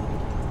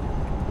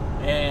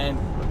 And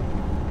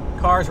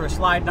cars were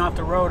sliding off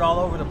the road all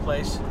over the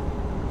place.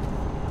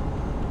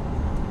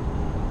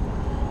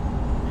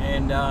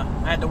 And I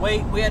had to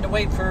wait. We had to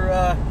wait for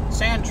a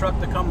sand truck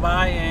to come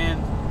by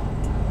and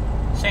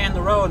sand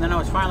the road, and then I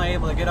was finally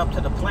able to get up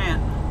to the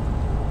plant.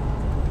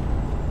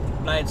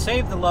 But I had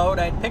saved the load.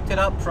 I had picked it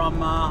up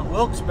from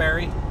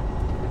Wilkes-Barre.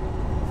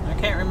 I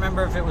can't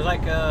remember if it was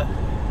like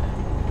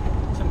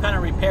some kind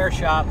of repair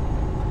shop.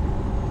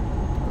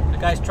 The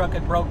guy's truck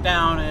had broke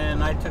down,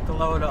 and I took the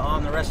load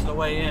on the rest of the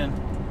way in.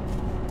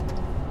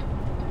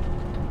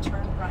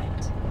 Turn right.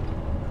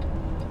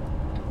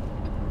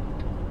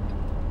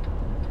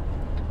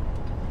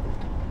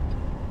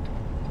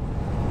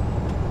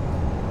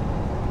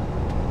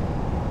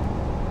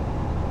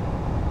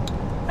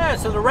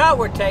 So the route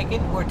we're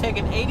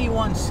taking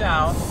 81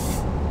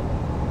 south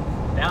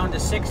down to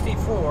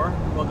 64.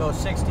 We'll go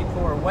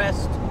 64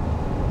 west,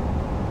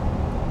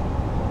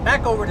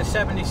 back over to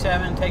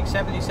 77, take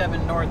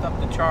 77 north up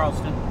to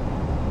Charleston.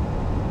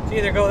 It's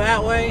either go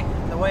that way,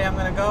 the way I'm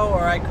going to go,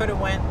 or I could have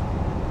went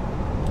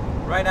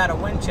right out of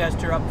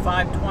Winchester up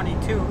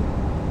 522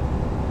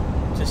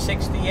 to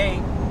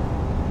 68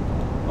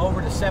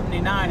 over to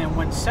 79 and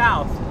went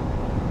south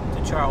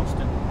to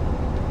Charleston.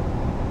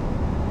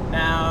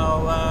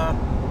 Now,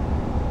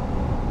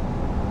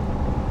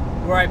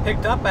 where I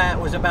picked up at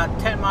was about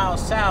 10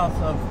 miles south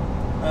of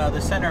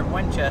the center of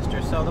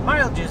Winchester, so the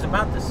mileage is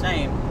about the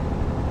same.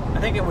 I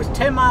think it was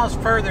 10 miles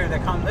further to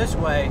come this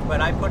way,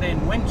 but I put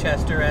in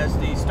Winchester as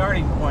the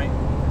starting point,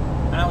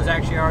 and I was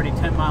actually already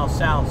 10 miles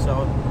south,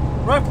 so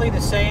roughly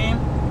the same.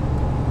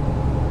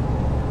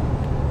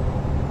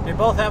 They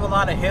both have a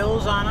lot of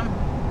hills on them.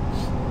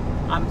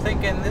 I'm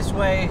thinking this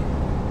way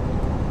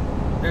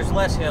there's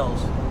less hills.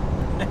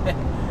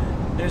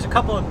 There's a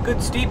couple of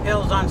good steep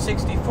hills on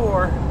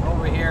 64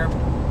 over here,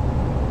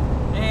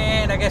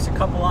 and I guess a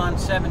couple on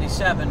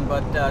 77,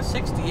 but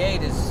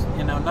 68 is,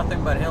 you know,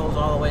 nothing but hills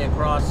all the way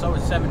across. So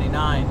is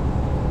 79.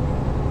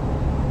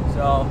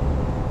 So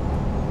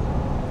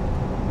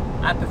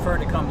I prefer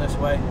to come this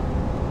way.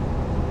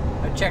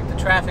 I checked the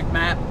traffic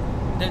map.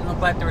 Didn't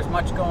look like there was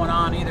much going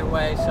on either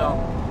way. So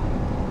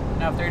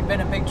now, if there had been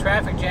a big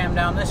traffic jam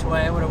down this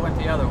way, I would have went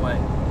the other way.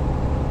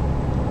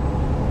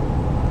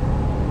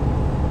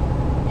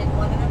 In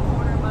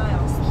 1¼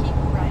 miles, keep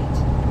right.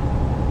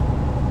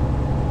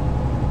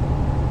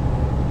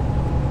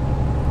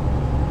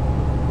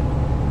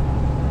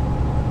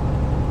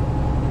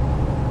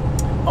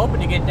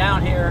 Hoping to get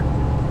down here,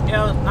 you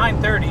know, it's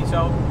 9:30,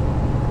 so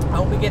I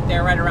hope we get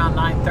there right around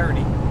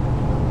 9:30.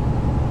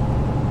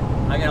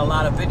 I got a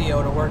lot of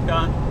video to work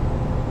on.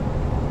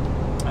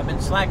 I've been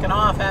slacking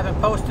off,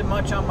 haven't posted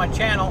much on my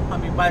channel. I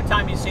mean, by the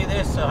time you see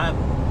this, I'll have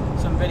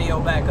some video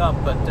back up,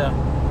 but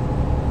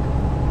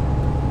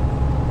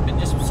been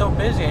just so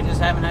busy, I just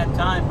haven't had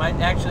time. I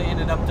actually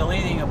ended up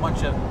deleting a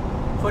bunch of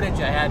footage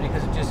I had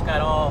because it just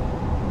got all,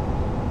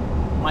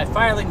 my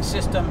filing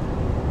system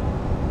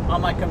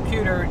on my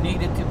computer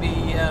needed to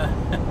be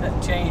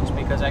changed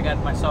because I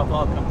got myself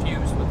all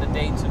confused with the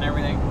dates and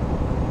everything.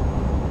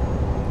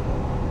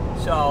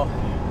 So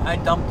I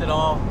dumped it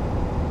all,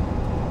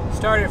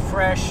 started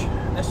fresh.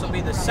 This will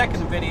be the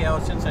second video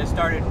since I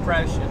started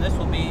fresh, and this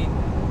will be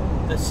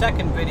the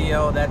second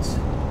video that's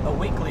a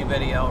weekly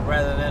video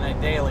rather than a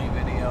daily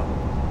video.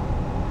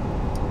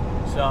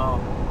 So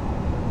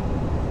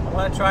I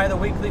want to try the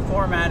weekly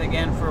format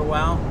again for a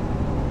while.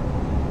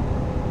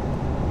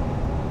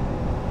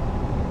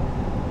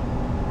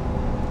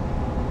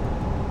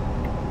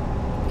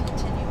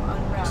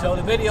 So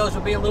the videos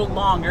will be a little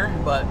longer,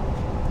 but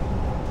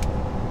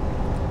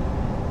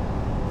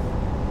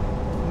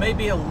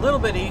maybe a little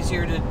bit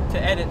easier to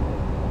edit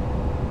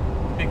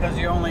because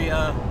you're only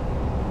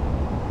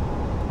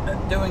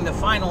doing the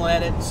final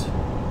edits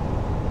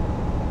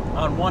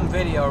on one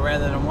video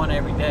rather than one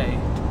every day.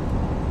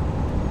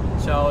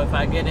 So if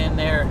I get in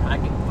there,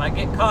 if I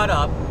get caught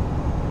up,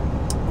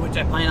 which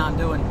I plan on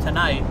doing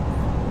tonight,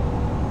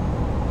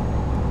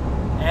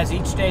 as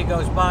each day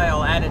goes by,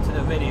 I'll add it to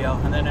the video,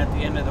 and then at the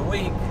end of the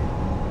week,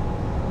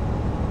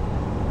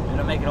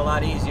 It'll make it a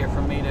lot easier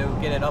for me to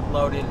get it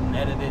uploaded and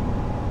edited.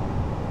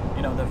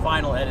 You know, the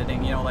final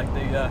editing, you know, like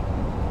the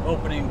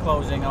opening,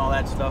 closing, all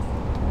that stuff.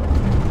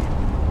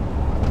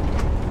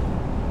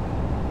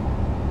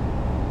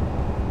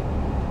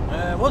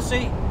 We'll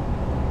see.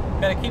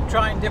 Gotta keep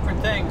trying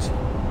different things.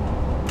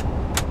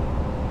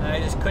 I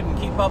just couldn't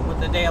keep up with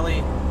the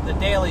daily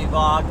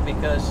vlog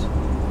because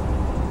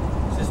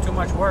it's just too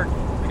much work.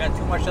 I got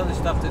too much other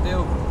stuff to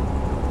do.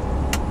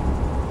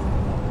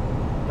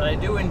 But I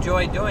do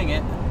enjoy doing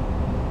it,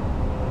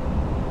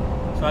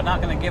 so I'm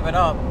not gonna give it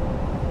up.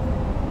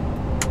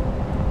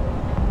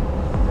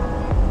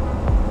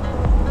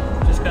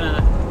 Just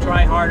gonna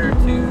try harder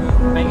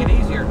to make it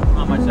easier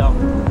on myself.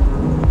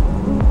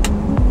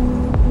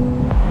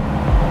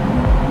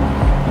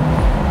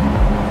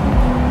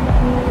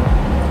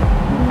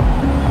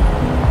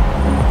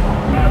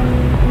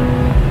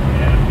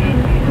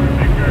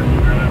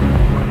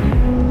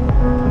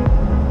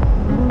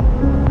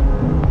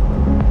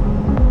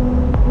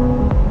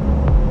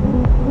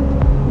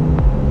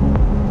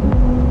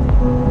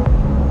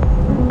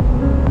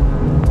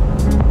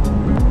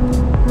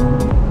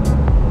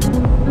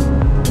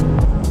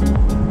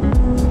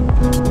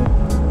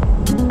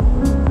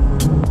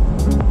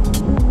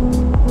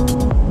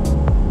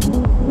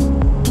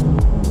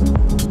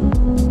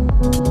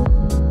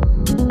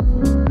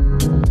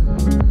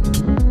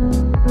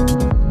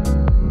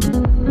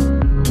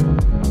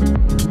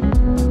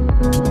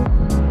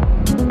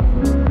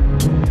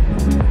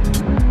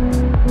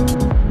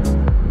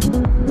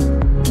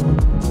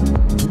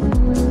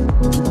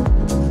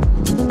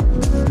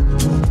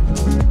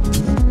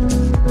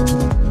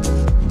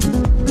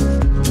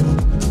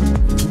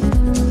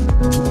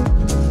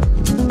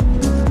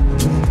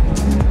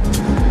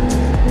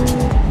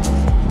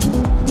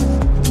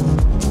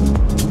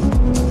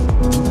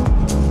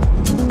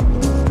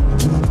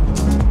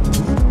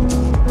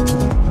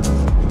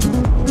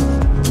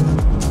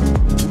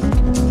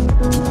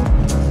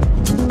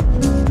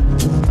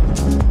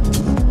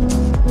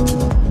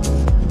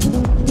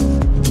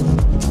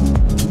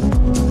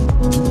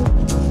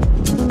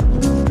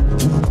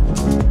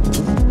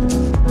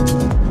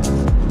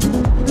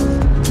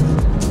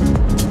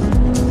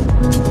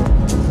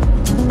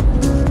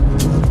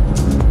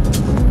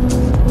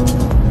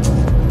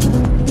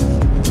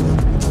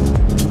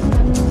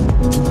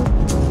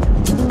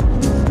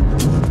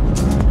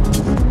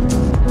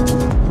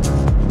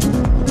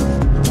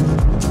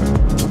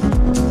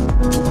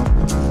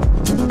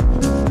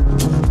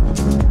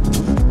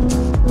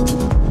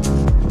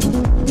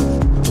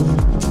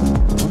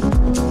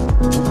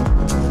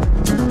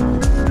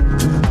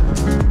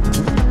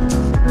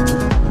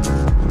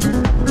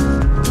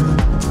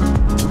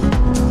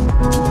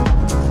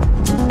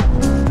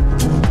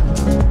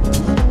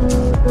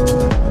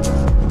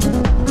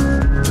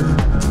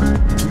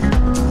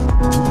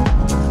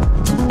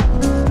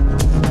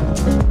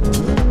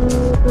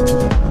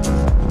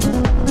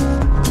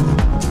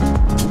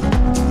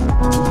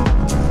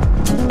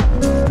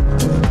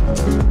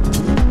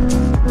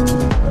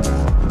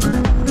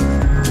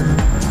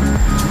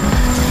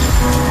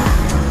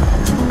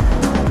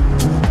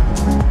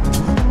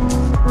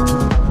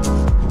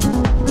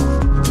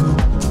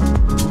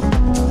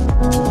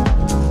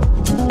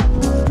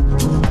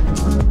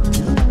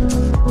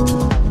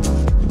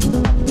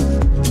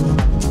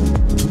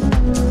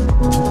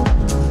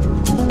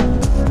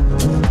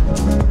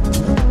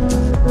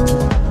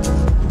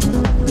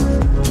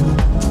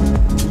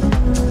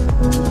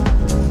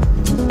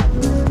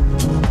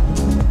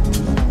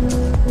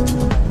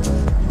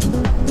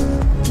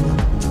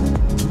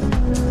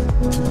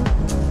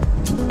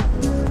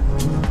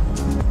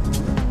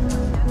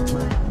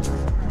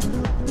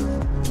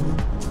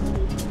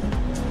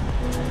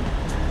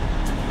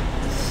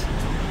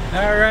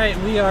 Alright,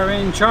 we are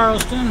in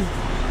Charleston.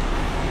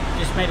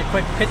 Just made a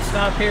quick pit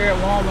stop here at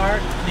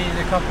Walmart. Needed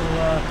a couple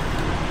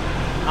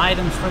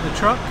items for the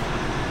truck.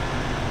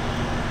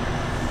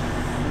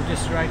 We're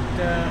just right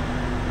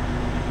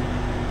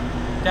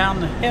down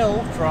the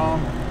hill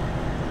from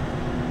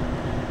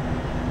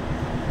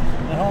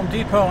the Home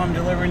Depot I'm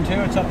delivering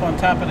to. It's up on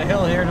top of the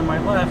hill here to my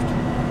left.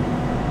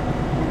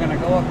 We're going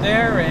to go up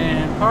there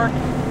and park.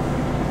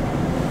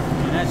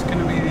 And that's going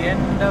to be the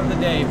end of the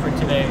day for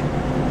today.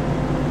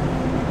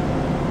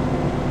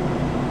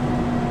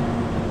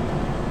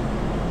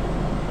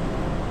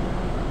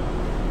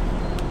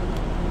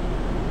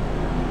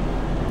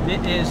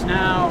 It is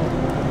now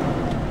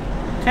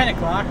 10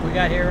 o'clock. We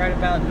got here right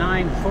about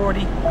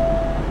 9:40.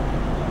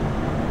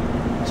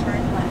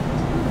 Turn left.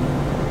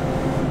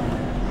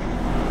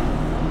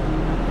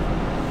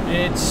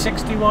 It's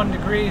 61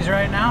 degrees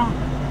right now.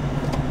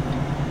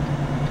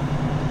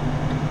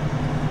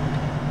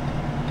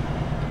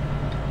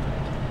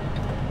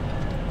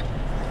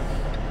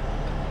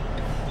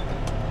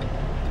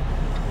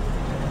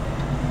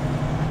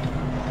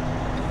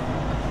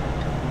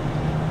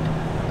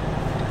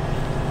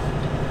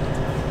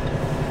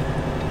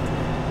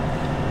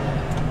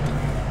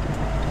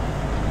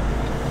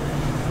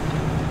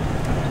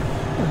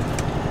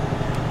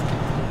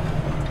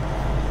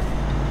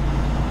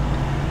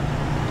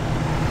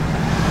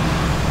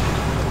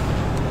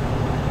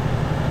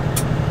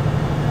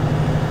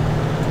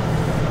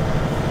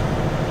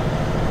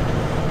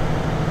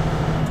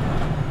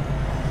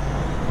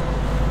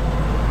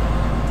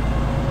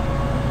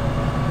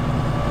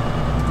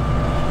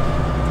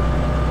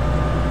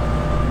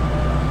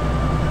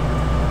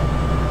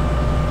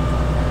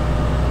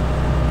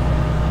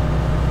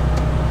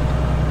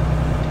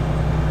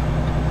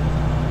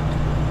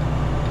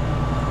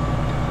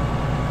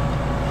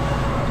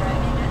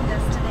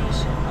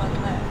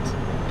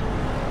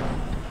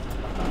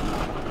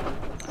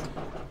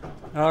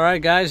 All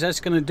right, guys, that's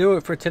going to do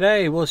it for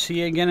today. We'll see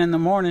you again in the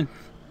morning.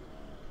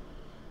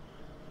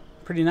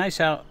 Pretty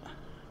nice out.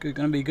 Going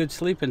to be good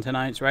sleeping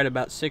tonight. It's right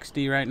about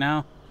 60 right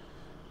now.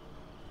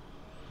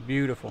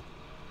 Beautiful.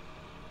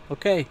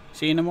 Okay,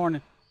 see you in the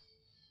morning.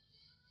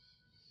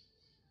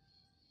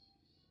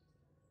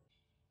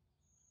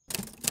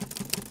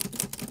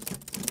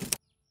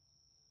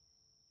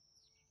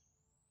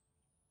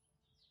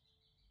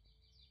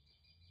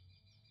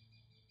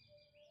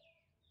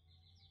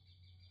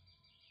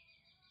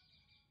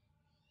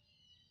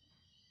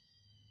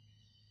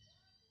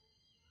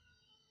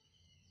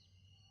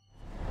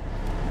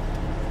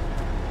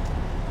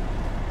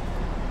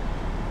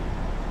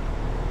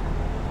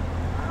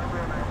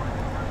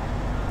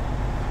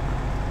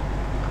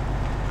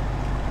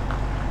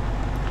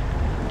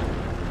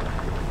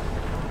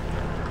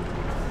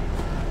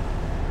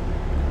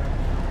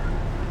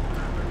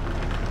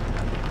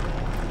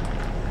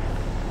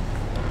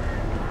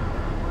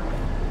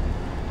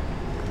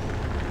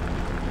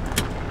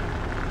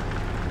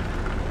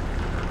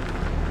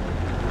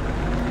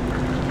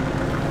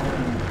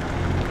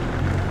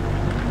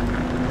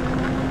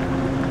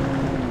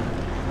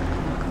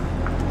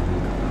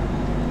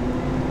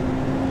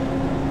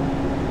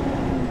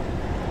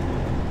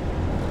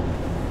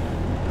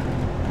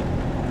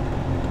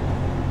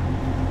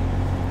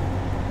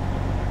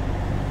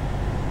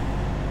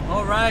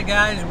 Alright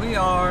guys, we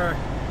are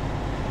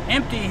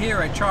empty here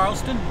at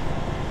Charleston,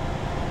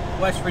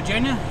 West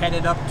Virginia,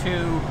 headed up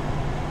to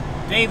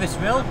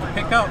Davisville to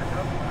pick up.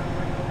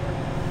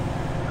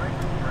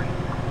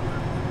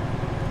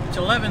 It's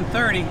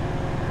 11:30,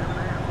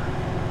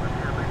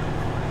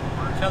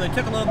 so they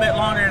took a little bit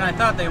longer than I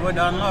thought they would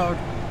to unload.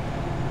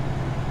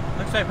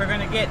 Looks like we're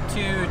going to get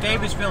to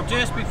Davisville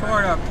just before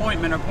our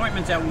appointment. Our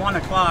appointment's at 1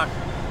 o'clock.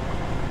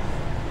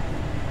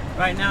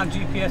 Right now,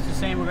 GPS is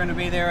saying we're going to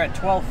be there at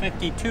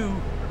 12:52.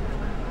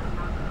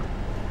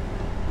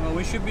 Well,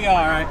 we should be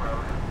alright.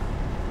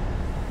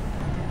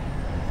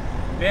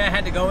 Yeah, I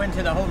had to go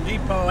into the Home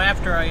Depot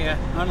after I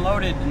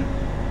unloaded and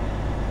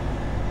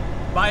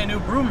buy a new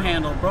broom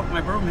handle. Broke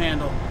my broom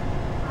handle.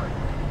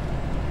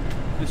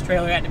 This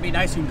trailer had to be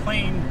nice and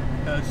clean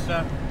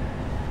because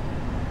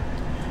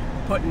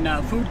putting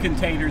food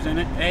containers in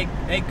it.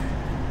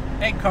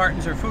 Egg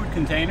cartons are food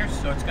containers,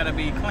 so it's got to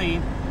be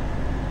clean.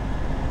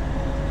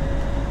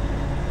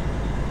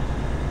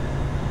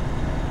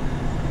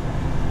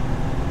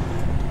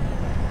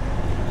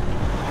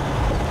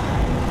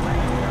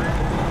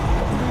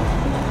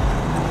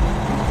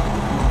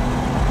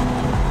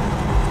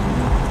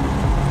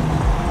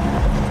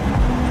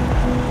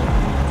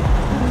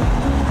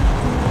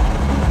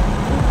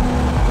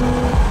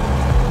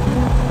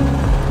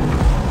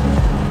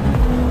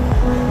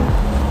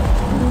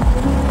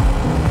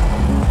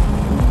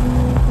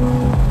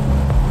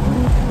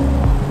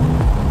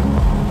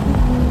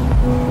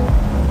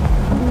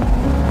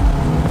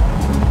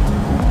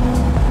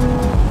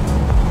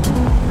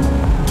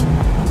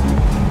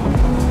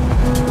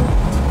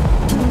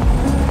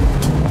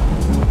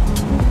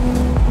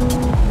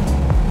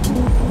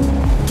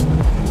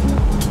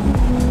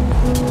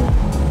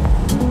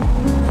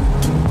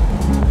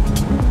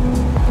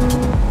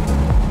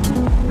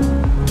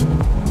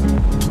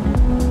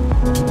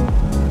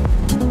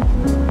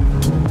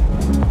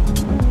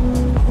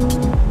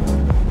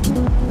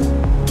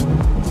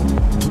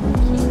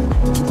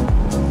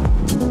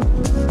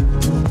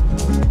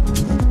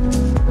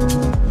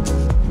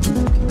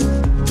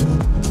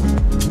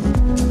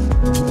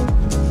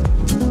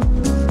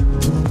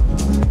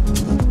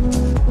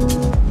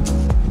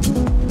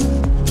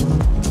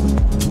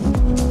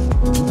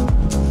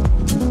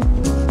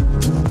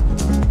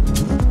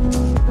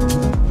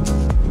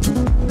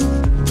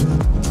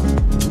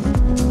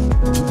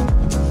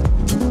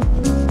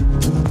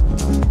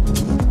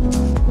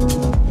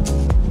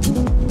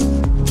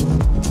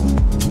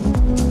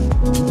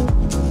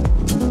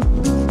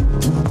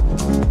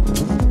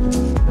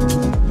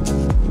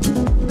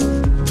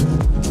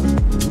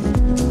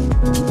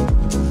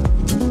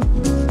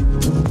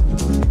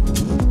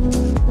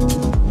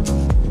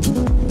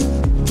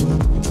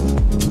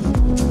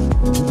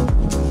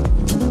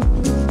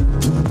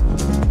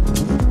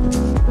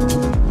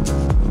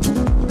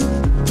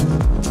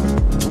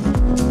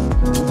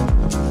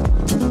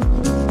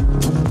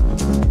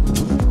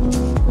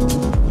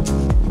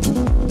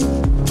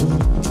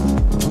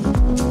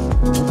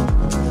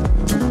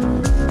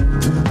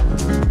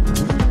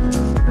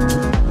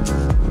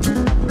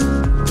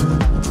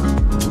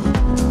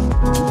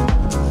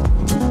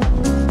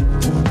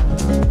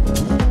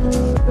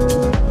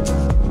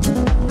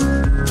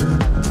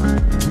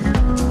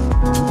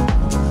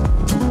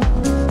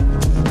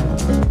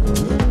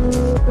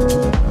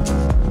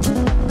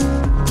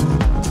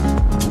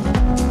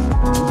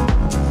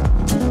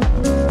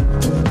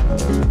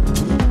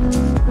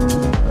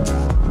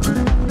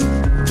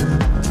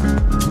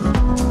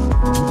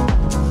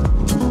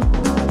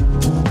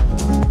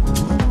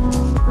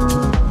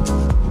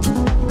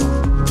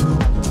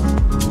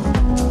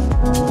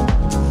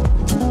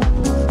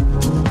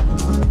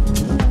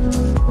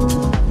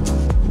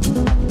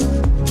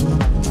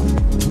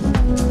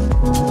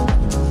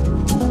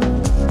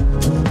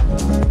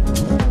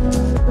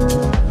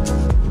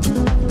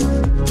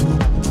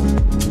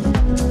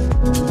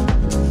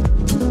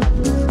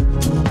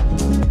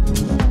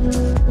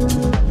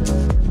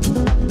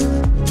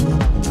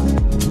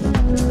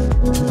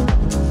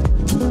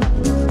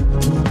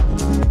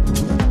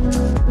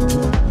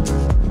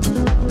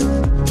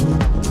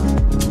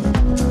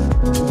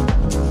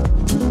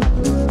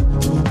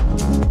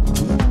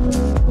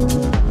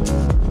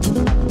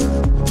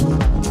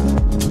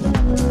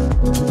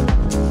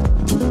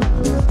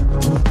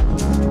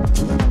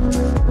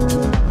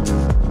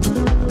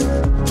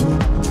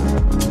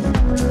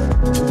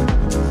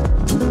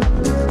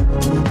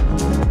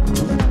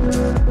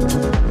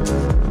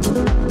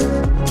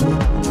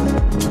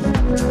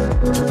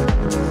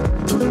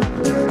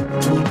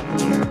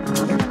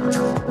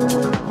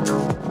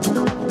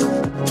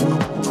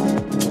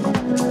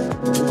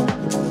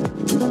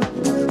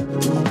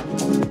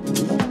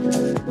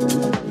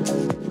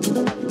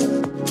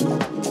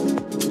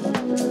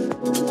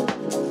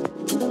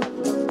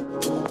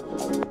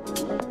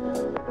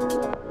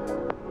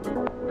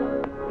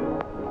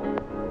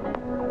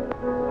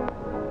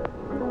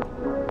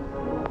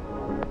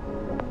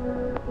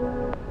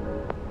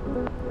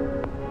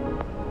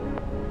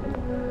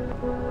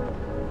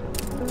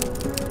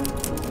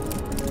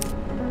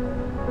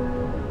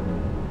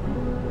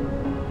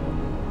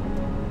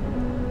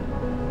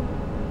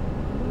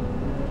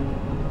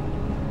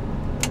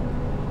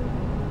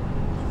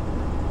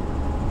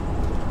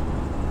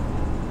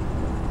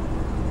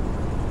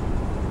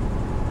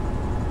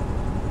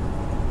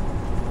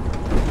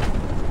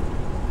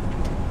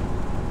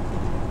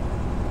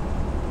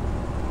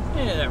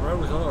 Yeah, that road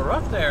was a little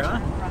rough there, huh?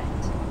 Turn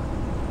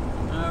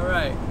right. All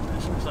right,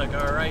 this looks like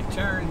our right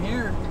turn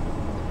here.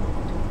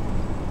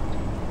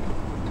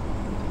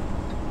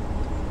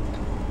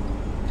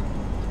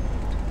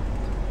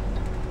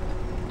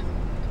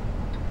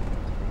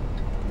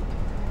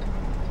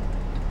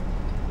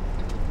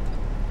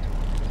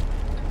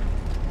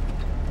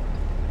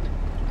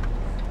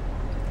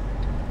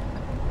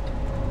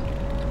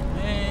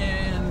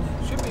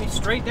 And should be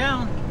straight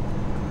down.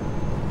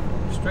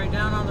 Straight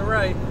down on the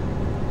right.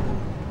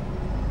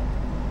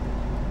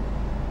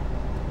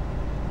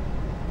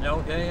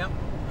 Okay, yep.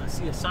 I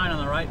see a sign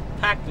on the right.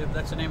 Pactive,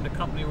 that's the name of the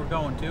company we're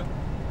going to.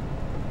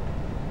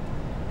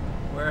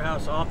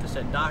 Warehouse office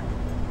at Dock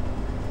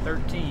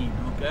 13,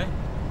 okay.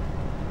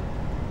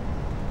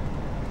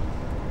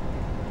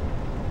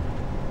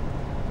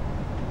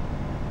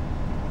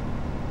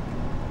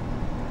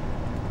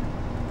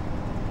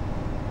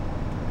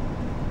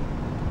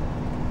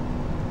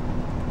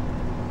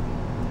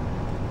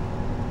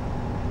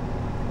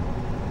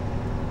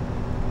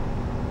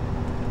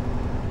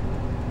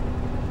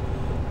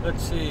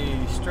 Let's see,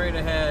 straight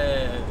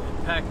ahead,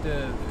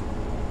 Pactive.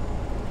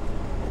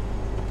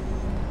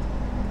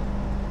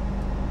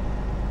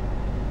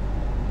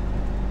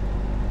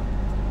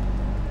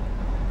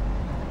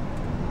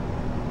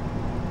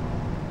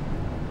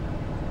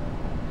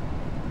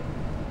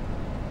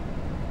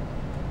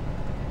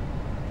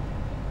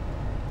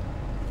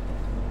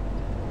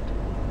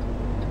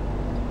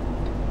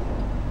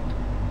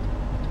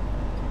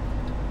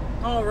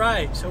 All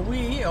right, so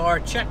we are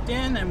checked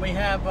in and we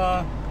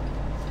have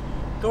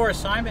door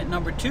assignment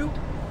number 2.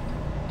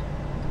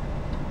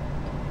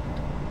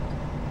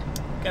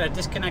 Got to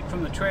disconnect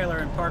from the trailer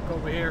and park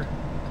over here.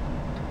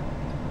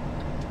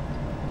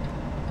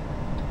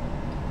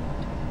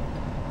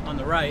 On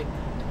the right,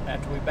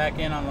 after we back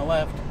in on the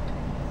left.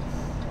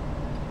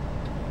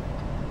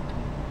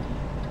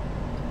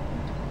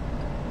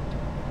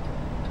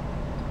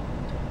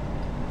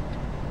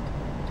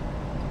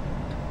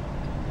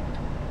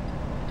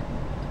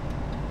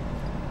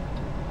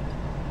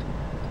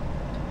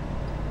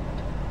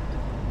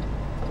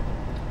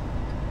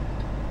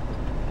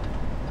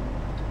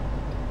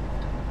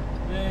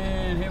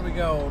 Here we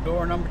go,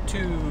 door number 2.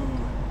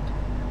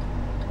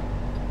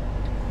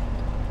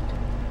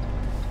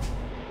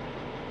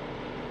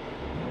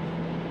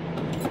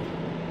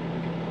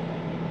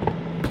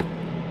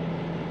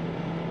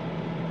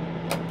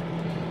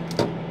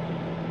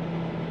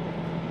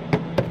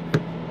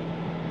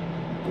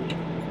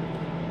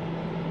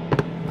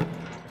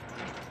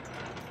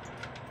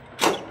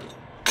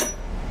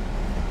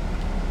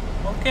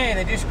 Okay,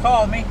 they just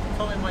called me,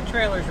 told me my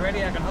trailer's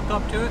ready, I can hook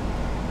up to it.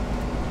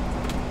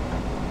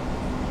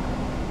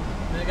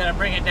 I got to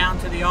bring it down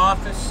to the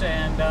office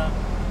and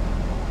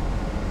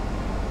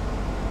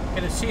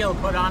get a seal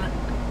put on it.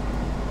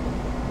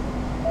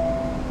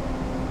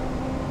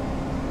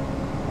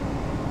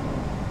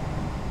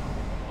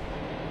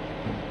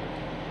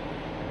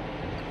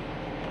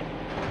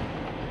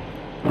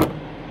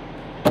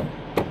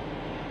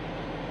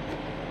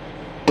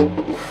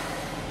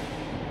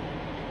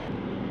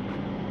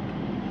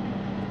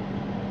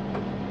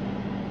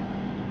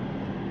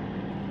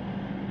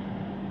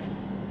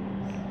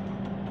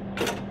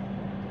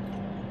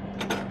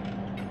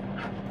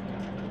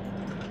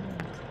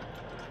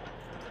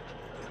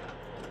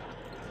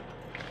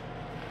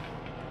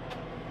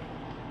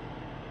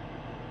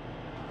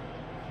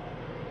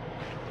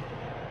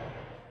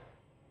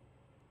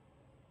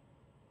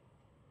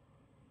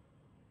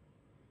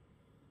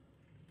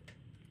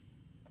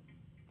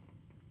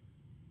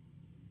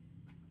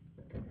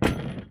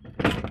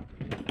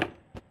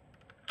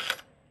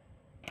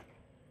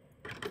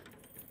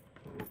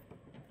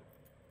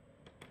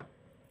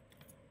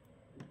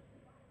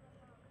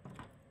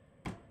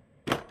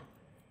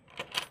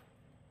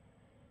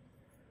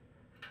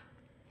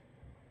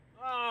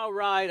 All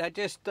right, I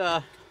just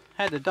had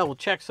to double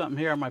check something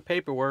here on my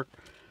paperwork.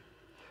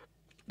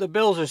 The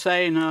bills are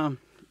saying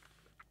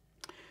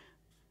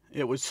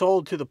it was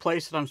sold to the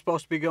place that I'm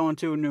supposed to be going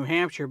to in New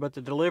Hampshire, but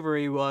the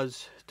delivery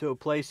was to a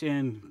place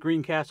in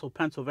Greencastle,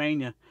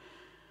 Pennsylvania.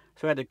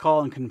 So I had to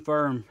call and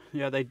confirm.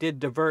 Yeah, they did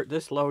divert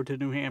this load to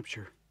New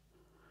Hampshire.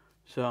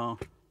 So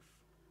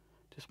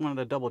just wanted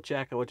to double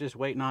check. I was just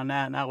waiting on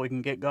that. Now we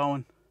can get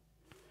going.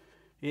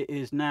 It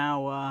is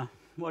now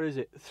what is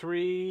it,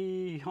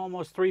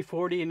 almost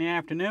 3:40 in the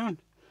afternoon,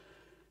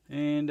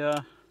 and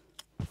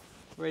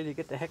ready to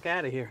get the heck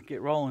out of here, get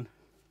rolling.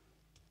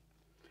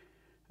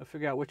 I'll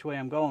figure out which way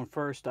I'm going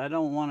first. I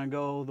don't want to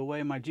go the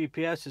way my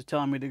GPS is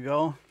telling me to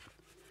go,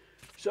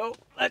 so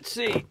let's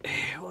see.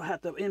 We'll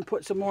have to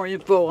input some more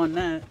info on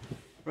that.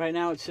 Right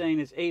now it's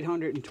saying it's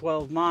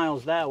 812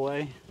 miles that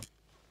way.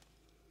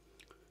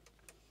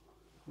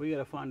 We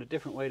gotta find a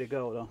different way to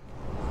go though.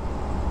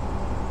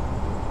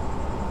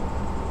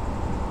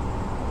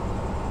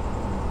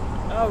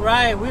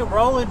 Alright, we're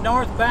rolling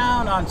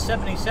northbound on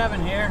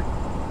 77 here.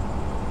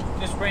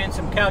 Just ran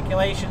some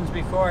calculations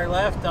before I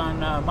left on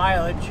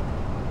mileage.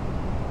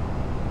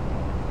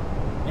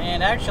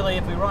 And actually,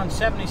 if we run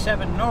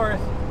 77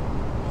 north,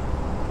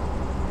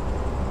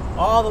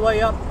 all the way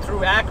up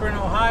through Akron,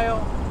 Ohio,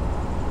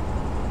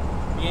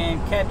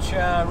 and catch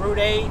Route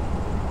 8,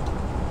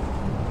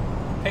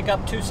 pick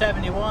up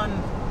 271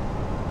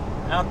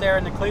 out there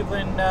in the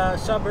Cleveland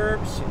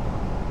suburbs,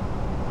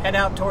 head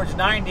out towards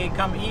 90,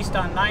 come east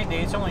on 90.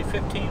 It's only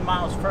 15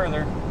 miles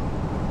further.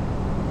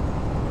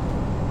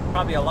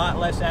 Probably a lot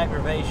less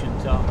aggravation,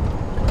 so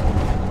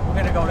we're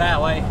gonna go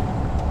that way.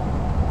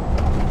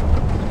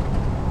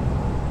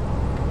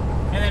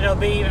 And then it'll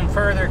be even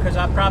further because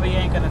I probably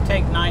ain't gonna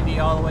take 90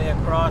 all the way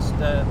across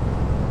the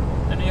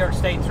New York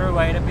State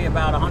Thruway. It'll be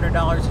about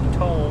 $100 in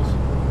tolls.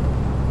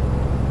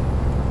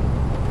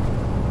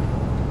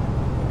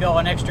 Go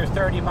an extra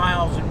 30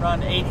 miles and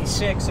run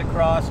 86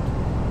 across,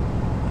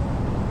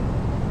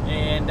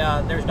 and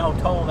there's no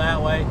toll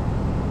that way.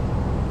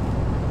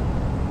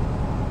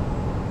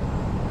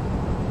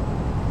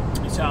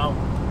 So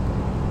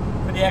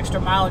for the extra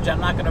mileage,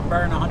 I'm not going to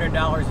burn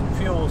 $100 in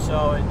fuel,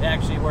 so it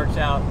actually works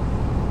out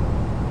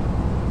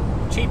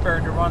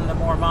cheaper to run the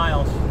more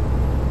miles.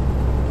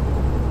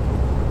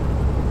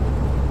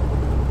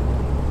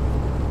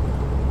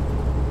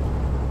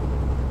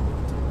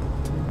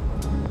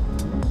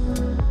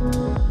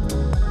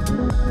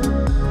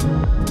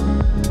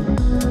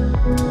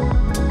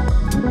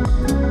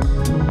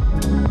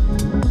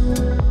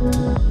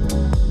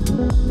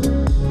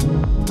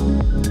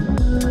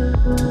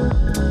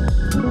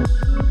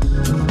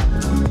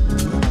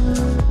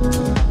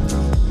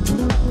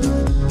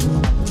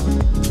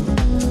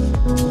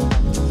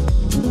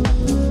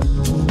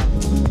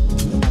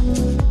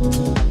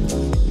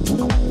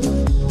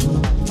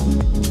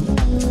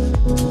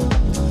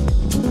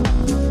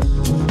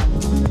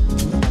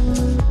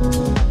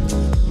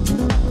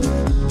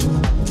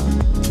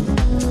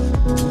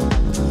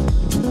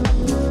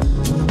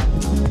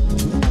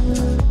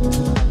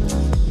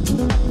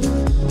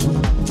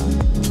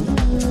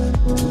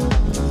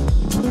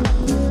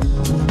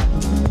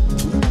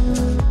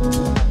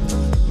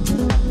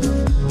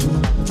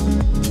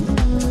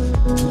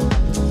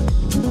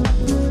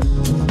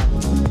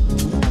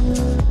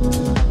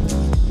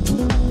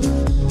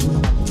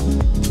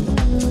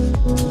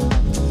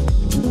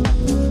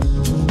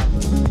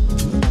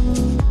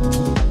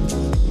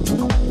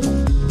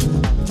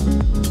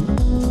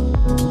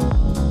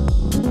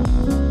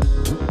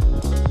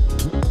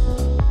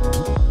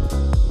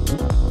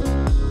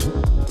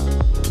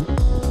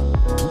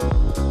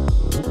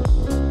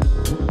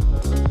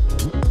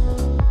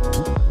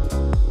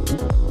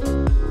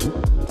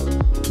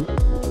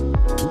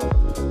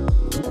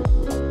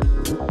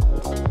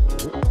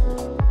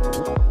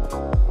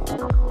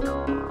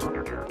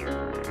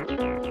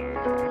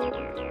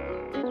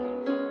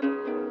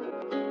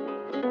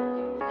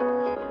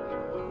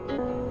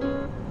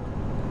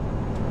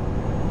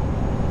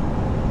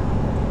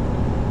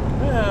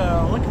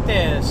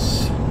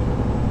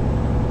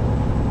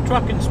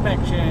 Truck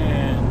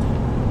inspection.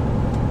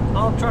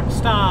 All trucks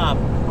stop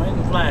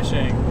when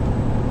flashing.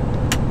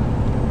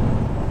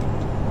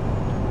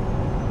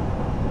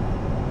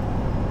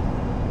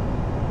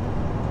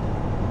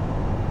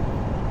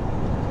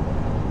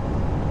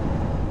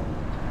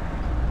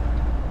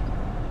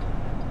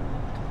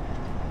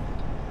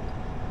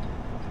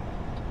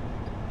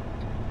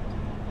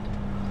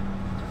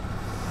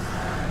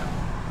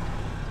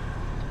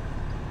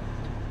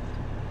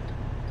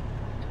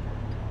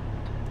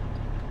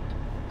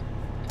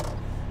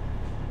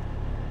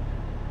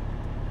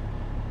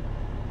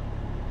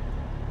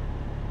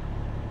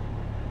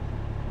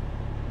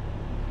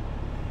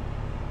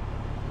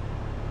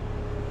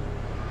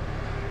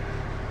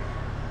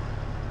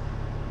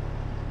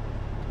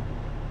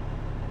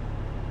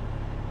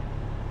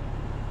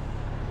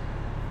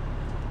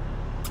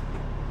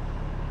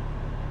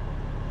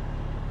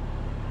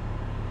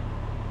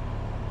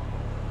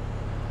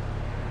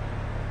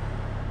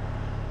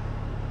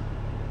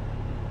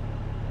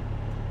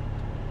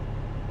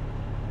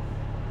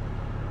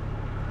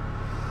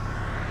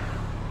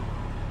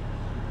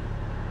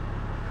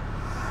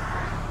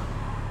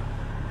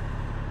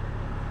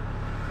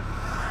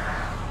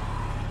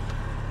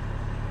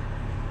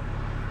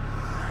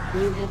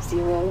 You have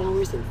 0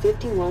 hours and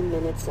 51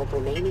 minutes of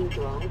remaining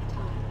drive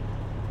time.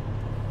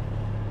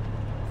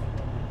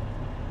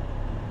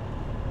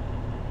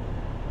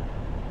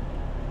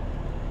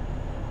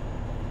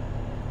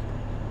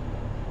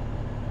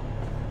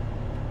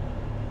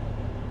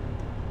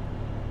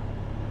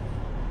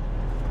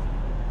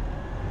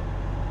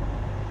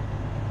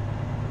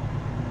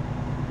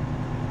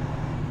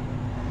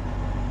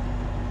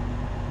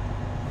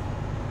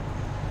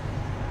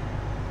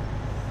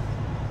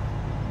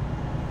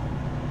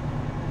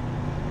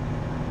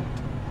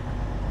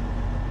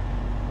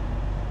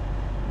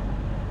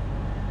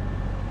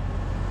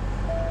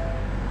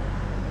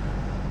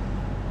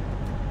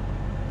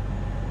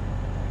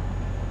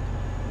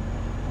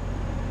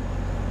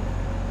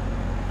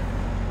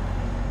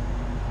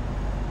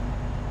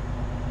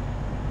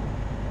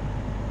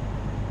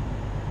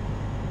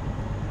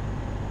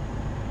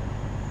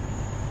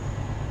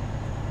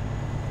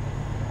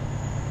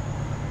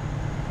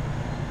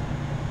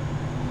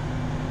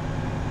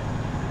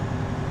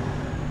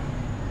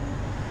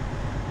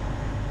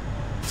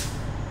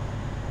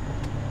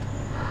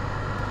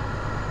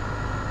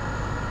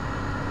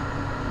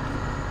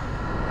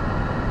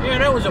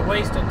 That was a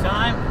waste of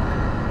time.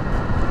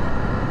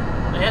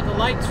 They had the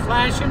lights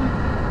flashing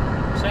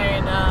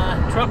saying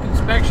truck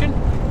inspection,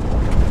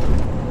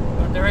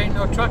 but there ain't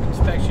no truck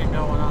inspection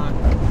going on.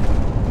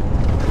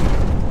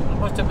 I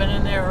must have been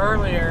in there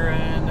earlier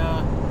and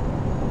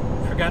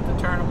forgot to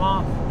turn them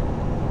off.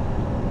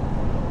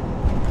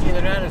 Either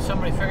that or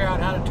somebody figured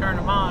out how to turn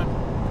them on.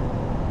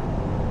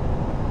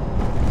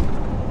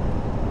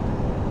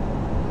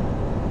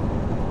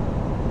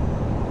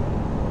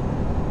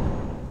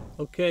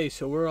 Okay,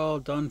 so we're all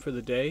done for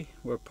the day.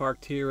 We're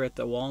parked here at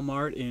the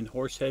Walmart in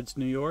Horseheads,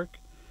 New York.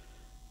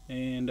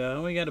 And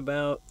we got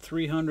about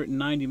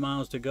 390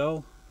 miles to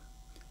go.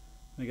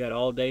 We got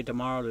all day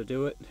tomorrow to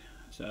do it.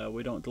 So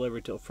we don't deliver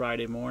till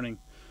Friday morning.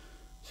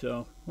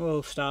 So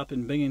we'll stop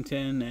in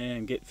Binghamton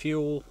and get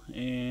fuel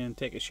and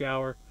take a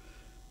shower.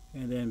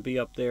 And then be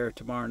up there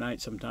tomorrow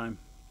night sometime.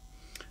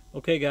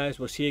 Okay guys,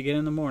 we'll see you again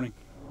in the morning.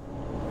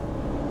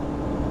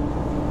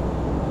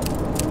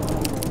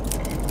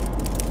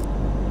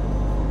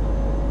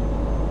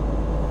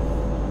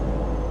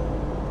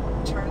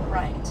 Turn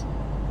right.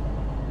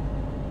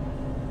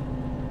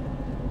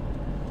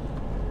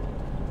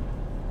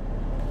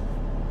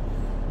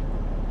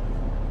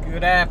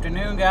 Good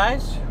afternoon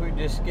guys. We're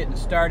just getting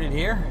started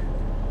here.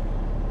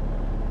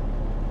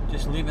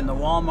 Just leaving the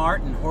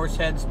Walmart in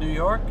Horseheads, New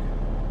York.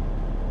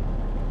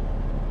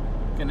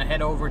 Gonna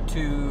head over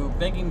to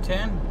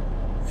Binghamton,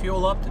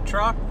 fuel up the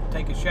truck,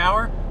 take a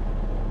shower,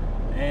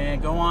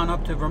 and go on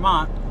up to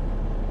Vermont.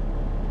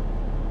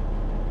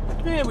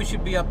 Yeah, we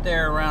should be up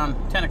there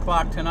around 10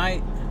 o'clock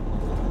tonight.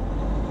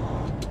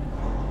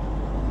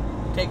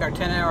 Take our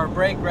 10-hour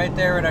break right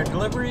there at our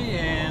delivery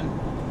and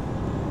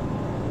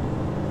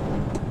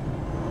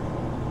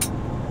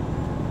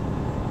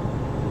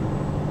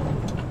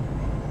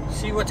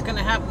see what's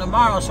gonna happen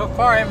tomorrow. So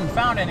far I haven't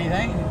found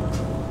anything.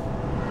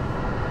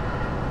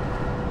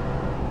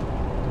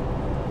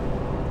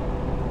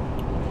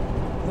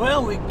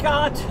 Well, we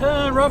got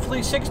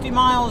roughly 60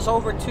 miles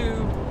over to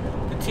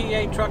the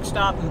TA truck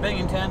stop in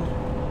Binghamton.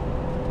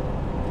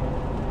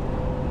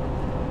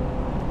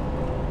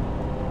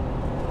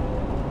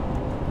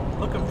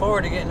 Looking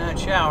forward to getting that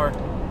shower.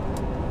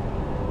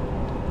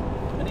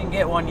 I didn't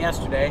get one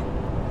yesterday.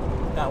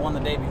 Got one the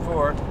day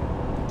before.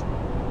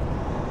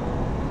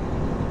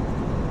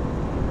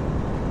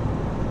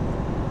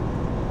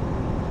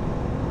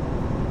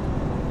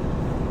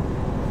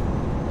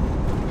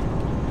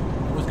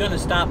 Going to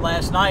stop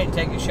last night and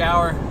take a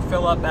shower,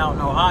 fill up out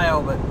in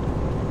Ohio, but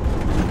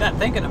I got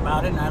thinking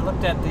about it and I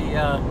looked at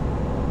the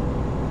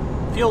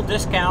fuel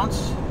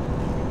discounts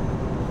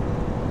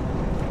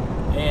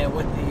and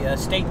with the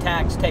state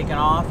tax taken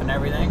off and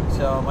everything,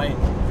 so my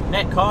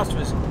net cost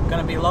was going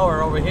to be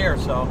lower over here.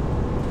 So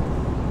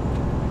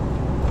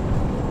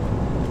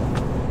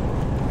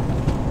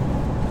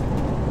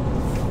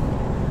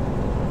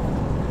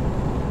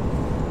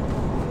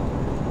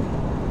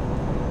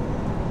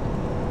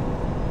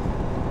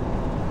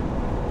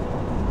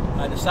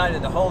I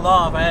decided to hold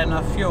off. I had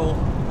enough fuel.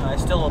 I'm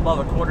still above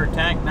a quarter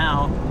tank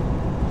now.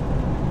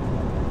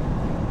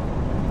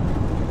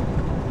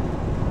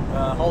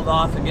 Hold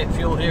off and get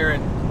fuel here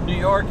in New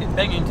York at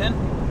Binghamton.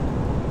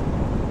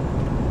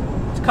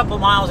 It's a couple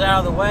miles out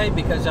of the way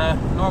because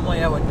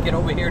normally I would get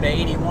over here to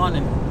 81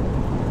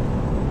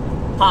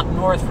 and pop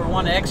north for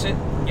one exit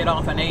and get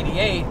off on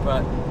 88,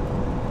 but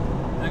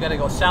I got to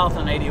go south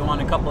on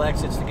 81 a couple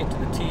exits to get to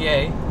the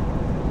TA.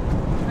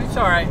 It's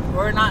alright,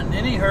 we're not in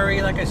any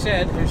hurry. Like I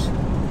said, there's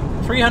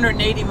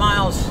 380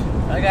 miles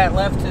I got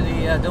left to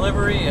the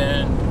delivery,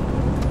 and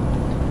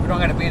we don't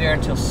got to be there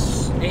until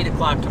 8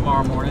 o'clock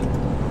tomorrow morning.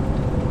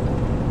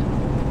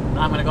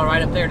 I'm going to go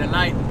right up there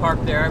tonight and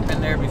park there. I've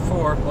been there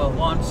before, well,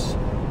 once.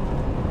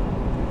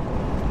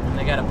 And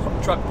they got a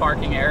truck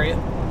parking area.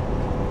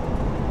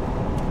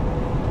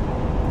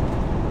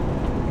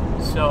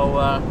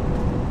 So,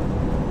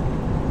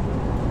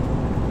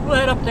 we'll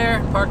head up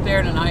there, park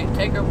there tonight,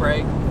 take a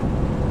break.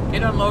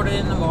 Get unloaded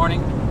in the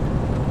morning.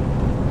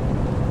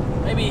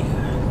 Maybe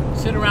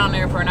sit around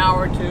there for an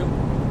hour or two.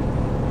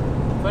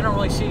 If I don't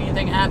really see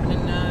anything happening,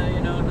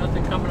 you know,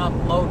 nothing coming up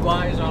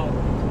load-wise, I'll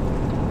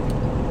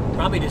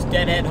probably just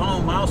deadhead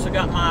home. I also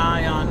got my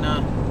eye on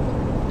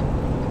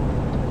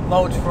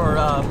loads for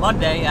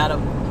Monday out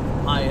of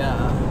my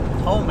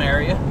home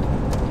area.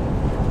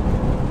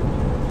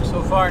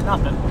 So far,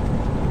 nothing.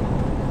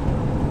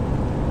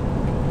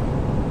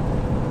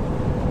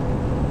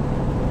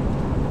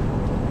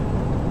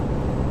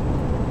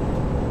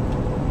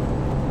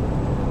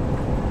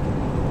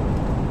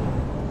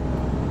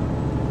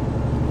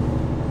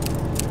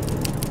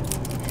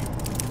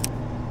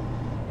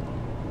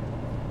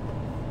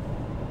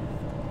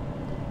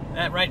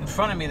 That right in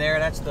front of me there,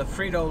 that's the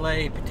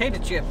Frito-Lay potato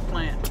chip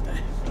plant.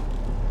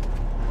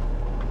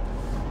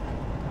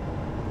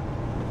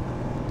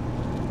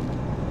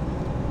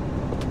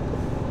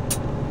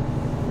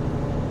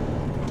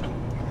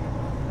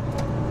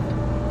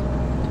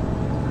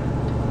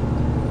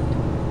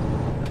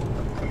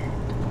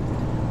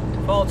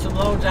 Pulled some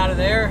loads out of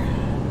there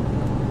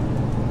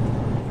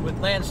with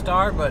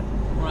Landstar, but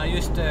When I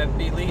used to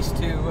be leased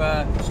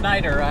to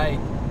Schneider, I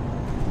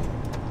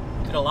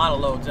did a lot of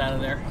loads out of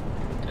there.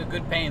 Did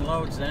good paying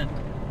loads then.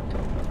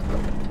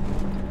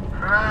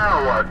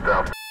 What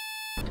the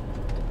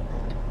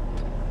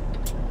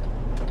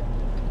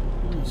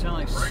You sound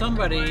like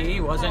somebody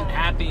wasn't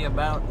happy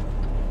about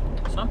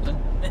something.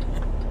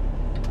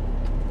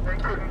 They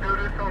couldn't do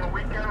this on the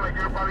weekend like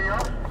everybody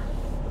else?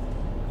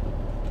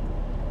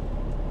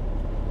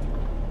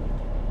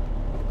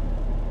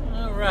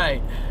 All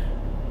right.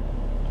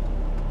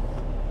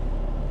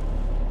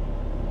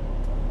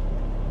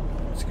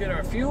 Let's get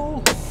our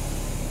fuel.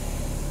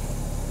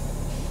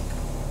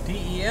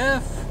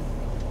 DEF.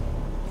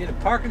 Get a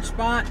parking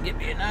spot. Get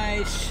me a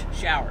nice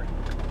shower.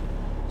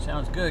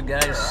 Sounds good,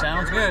 guys.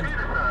 Sounds good.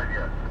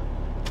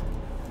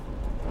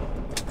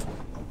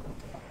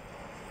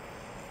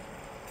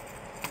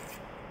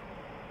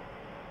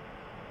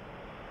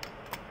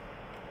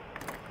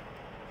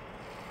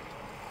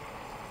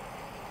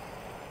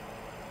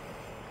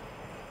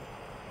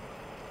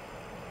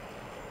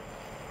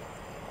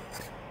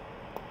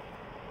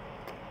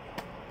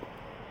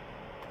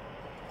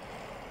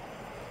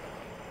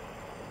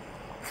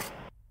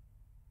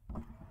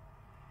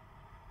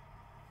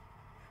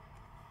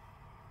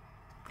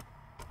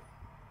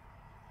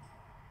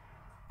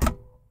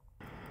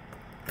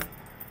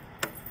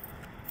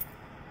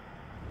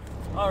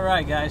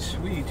 Alright guys,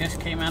 we just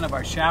came out of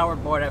our shower.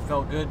 Boy, that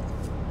felt good.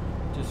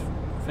 Just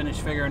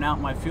finished figuring out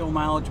my fuel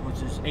mileage,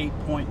 which is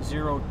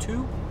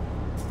 8.02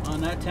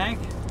 on that tank.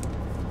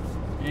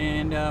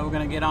 And we're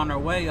going to get on our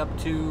way up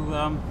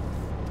to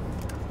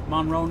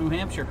Monroe, New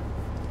Hampshire.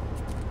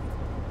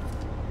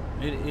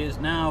 It is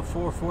now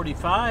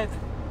 4:45.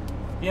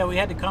 Yeah, we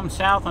had to come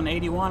south on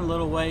 81 a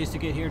little ways to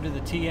get here to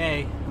the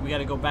TA. We got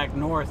to go back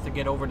north to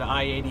get over to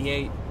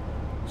I-88.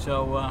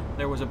 So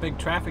there was a big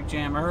traffic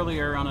jam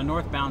earlier on the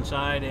northbound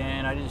side,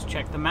 and I just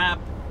checked the map,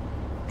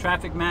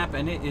 traffic map,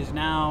 and it is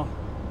now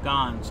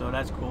gone. So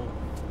that's cool.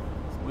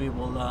 We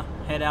will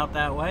head out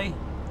that way,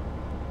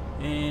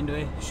 and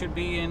we should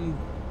be in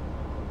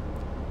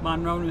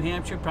Monroe, New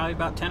Hampshire, probably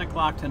about 10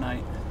 o'clock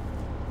tonight.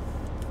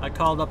 I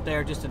called up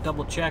there just to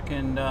double check,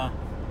 and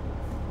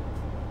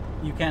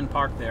you can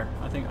park there.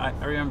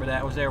 I remember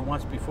that. I was there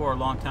once before, a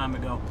long time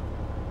ago.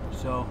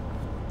 So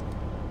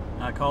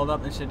I called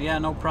up and they said, yeah,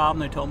 no problem.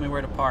 They told me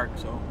where to park.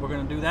 So we're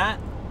going to do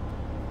that,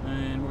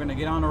 and we're going to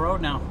get on the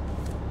road now.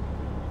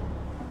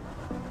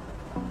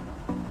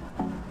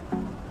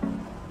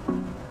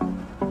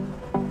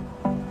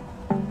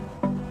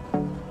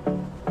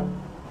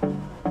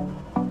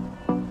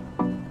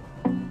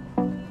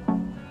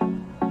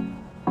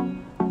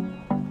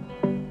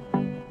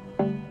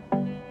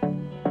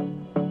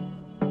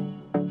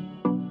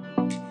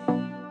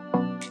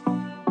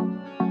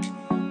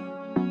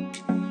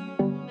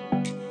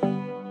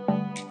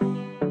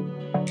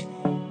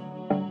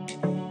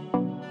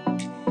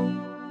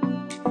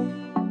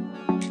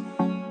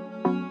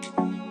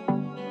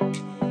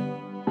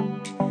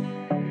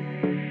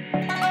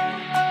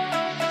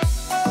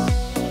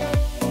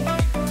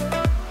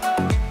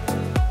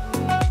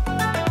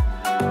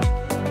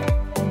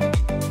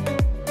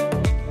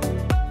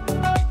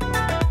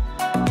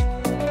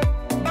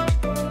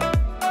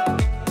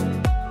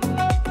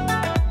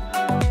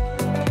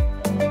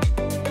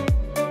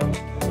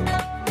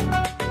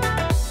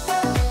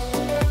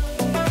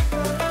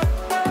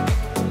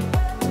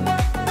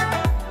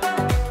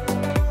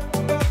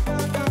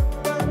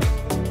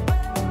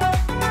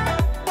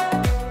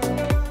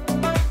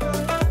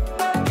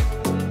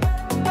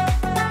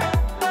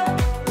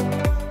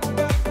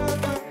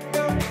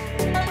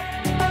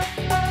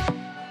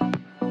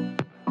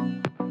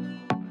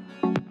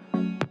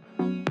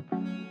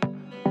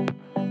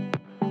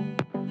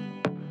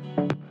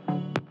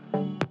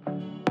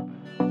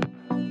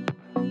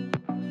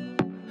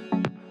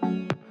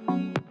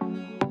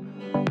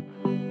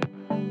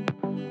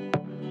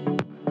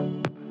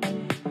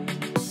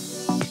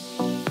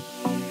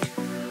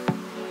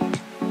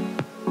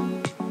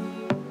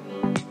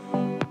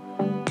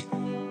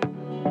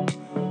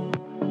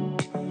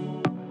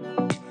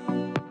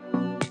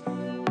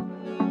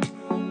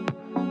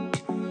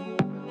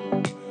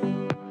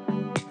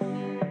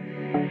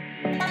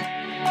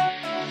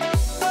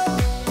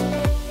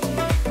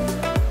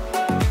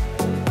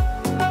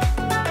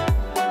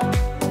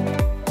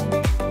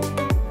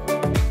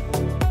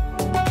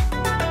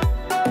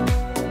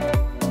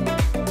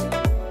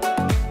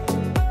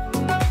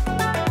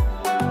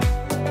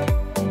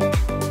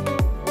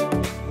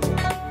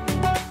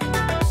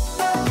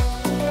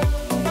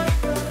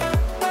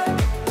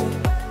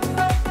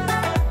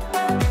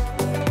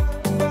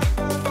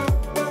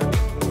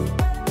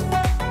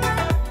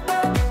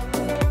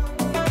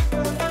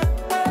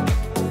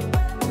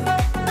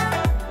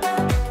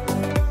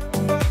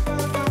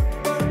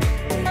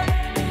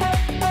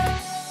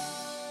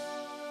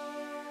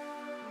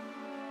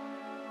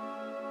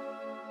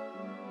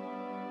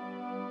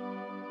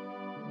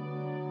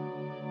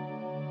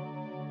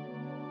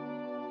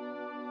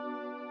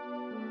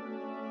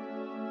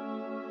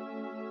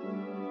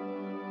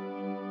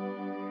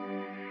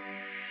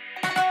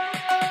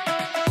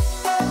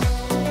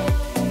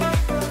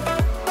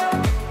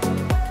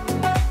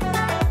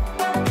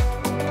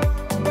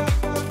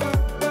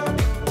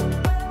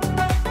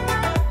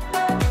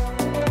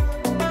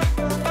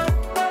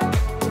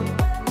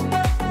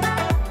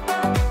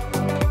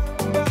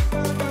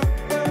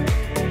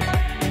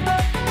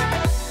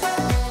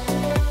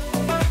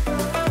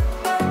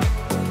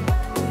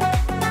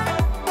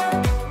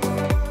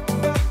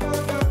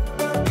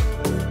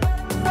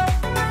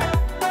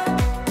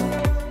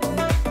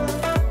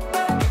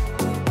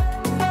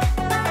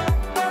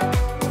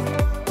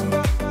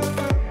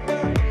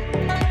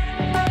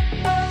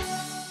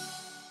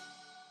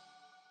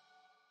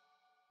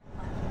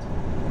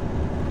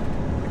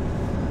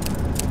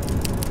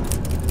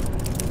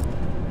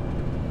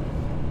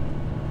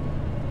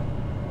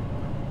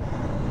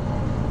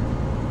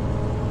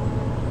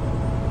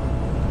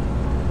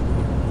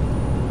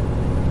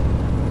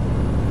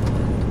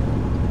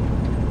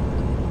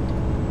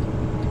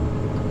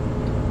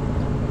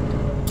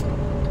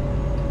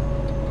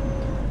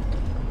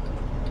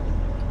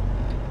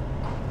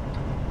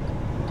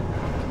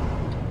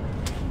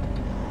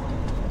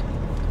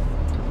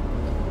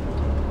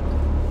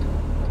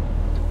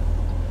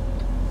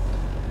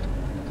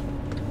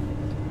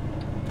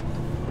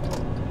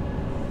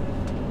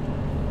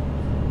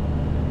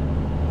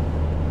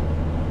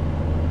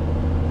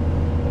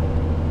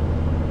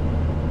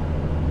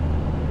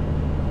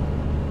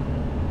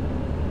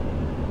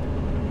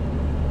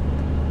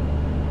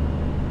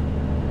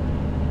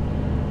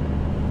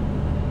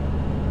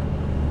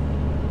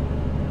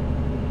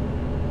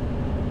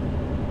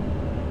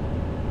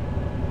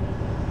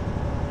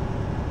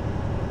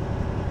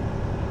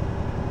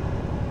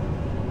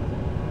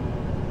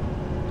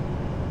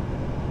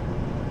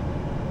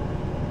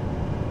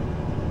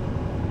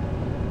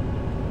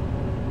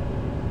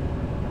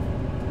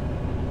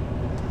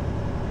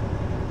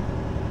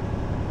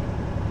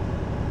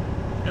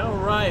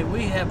 right,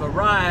 we have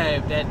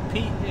arrived at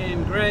Pete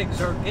and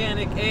Greg's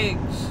Organic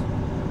Eggs.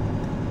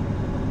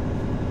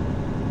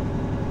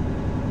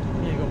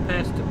 You go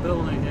past the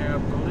building here, I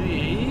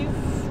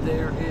believe.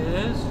 There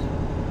is.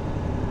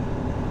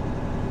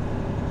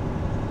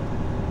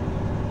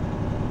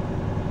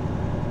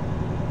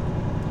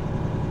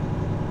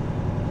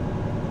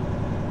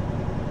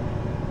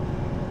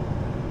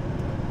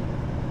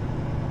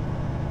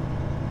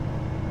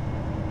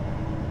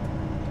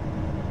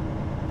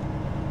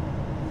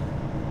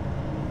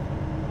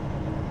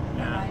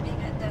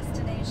 Arriving at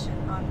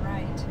destination on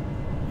right.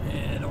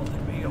 Yeah, I don't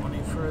think we go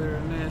any further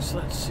than this.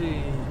 Let's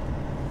see.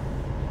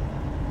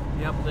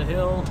 Up the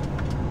hill.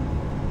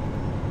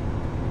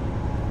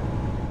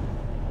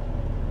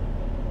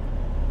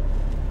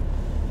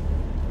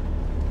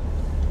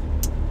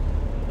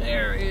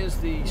 There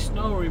is the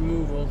snow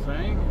removal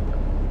thing.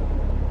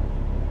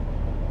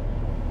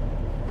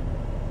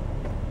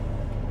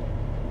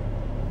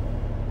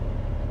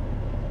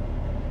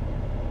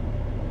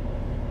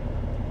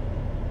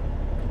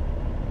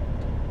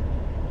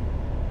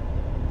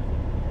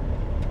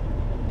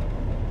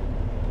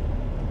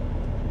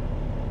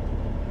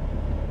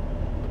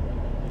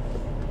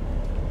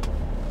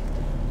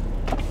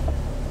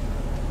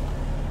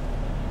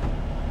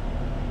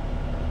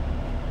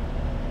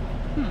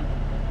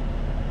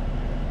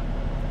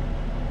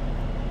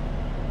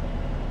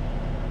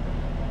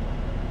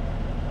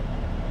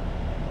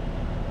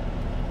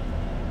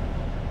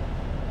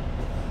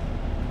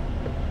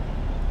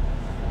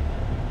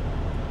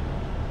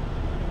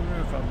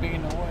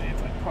 Being away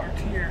if I parked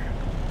here.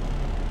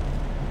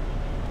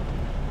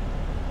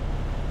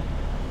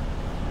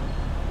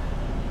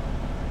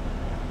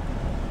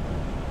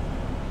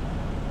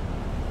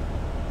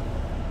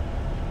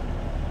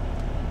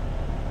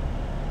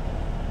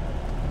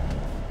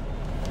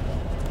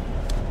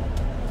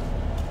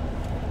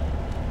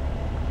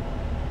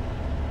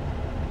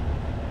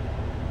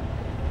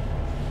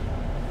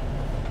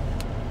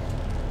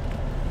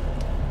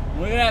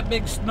 Look at that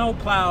big snow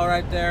plow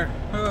right there.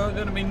 Oh, we're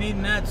gonna be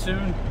needing that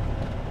soon.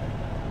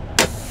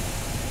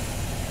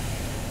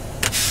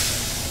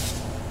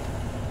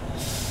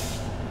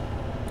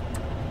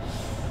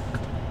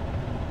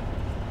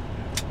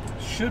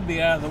 Should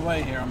be out of the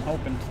way here, I'm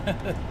hoping.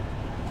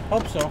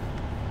 Hope so.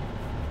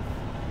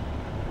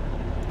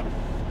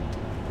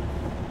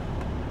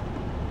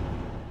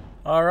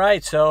 All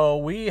right, so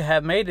we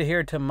have made it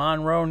here to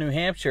Monroe, New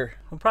Hampshire.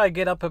 We'll probably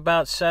get up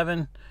about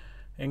 7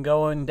 and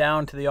going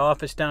down to the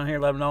office down here,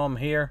 let them know I'm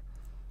here,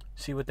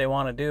 see what they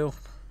want to do.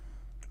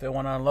 If they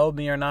want to unload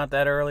me or not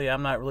that early,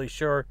 I'm not really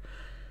sure.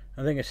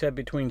 I think I said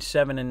between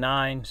 7 and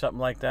 9, something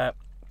like that.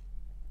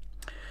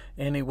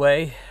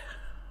 Anyway,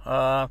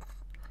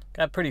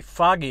 got pretty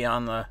foggy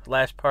on the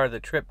last part of the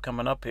trip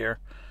coming up here.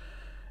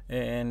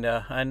 And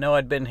I know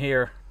I'd been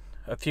here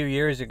a few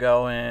years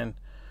ago and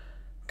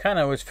kind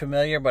of was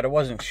familiar, but I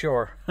wasn't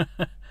sure.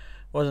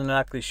 Wasn't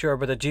exactly sure,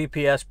 but the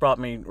GPS brought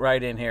me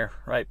right in here,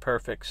 right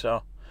perfect.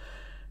 So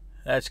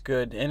that's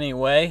good.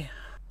 Anyway,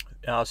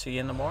 I'll see you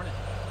in the morning.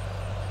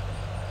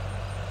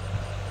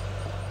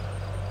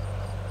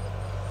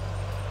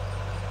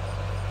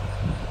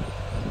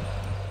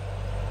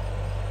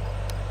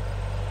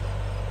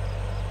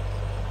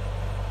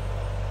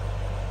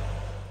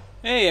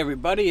 Hey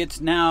everybody,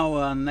 it's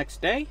now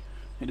next day.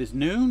 It is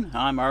noon.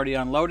 I'm already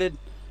unloaded.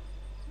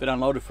 Been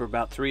unloaded for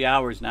about 3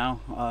 hours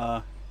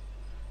now.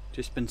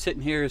 Just been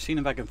sitting here seeing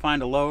if I can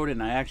find a load,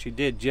 and I actually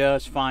did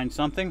just find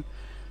something.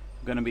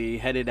 I'm going to be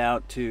headed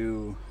out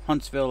to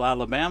Huntsville,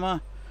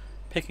 Alabama,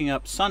 picking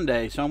up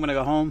Sunday. So I'm going to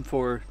go home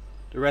for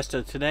the rest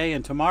of today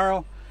and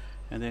tomorrow,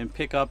 and then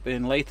pick up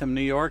in Latham, New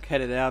York,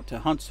 headed out to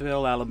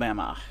Huntsville,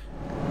 Alabama.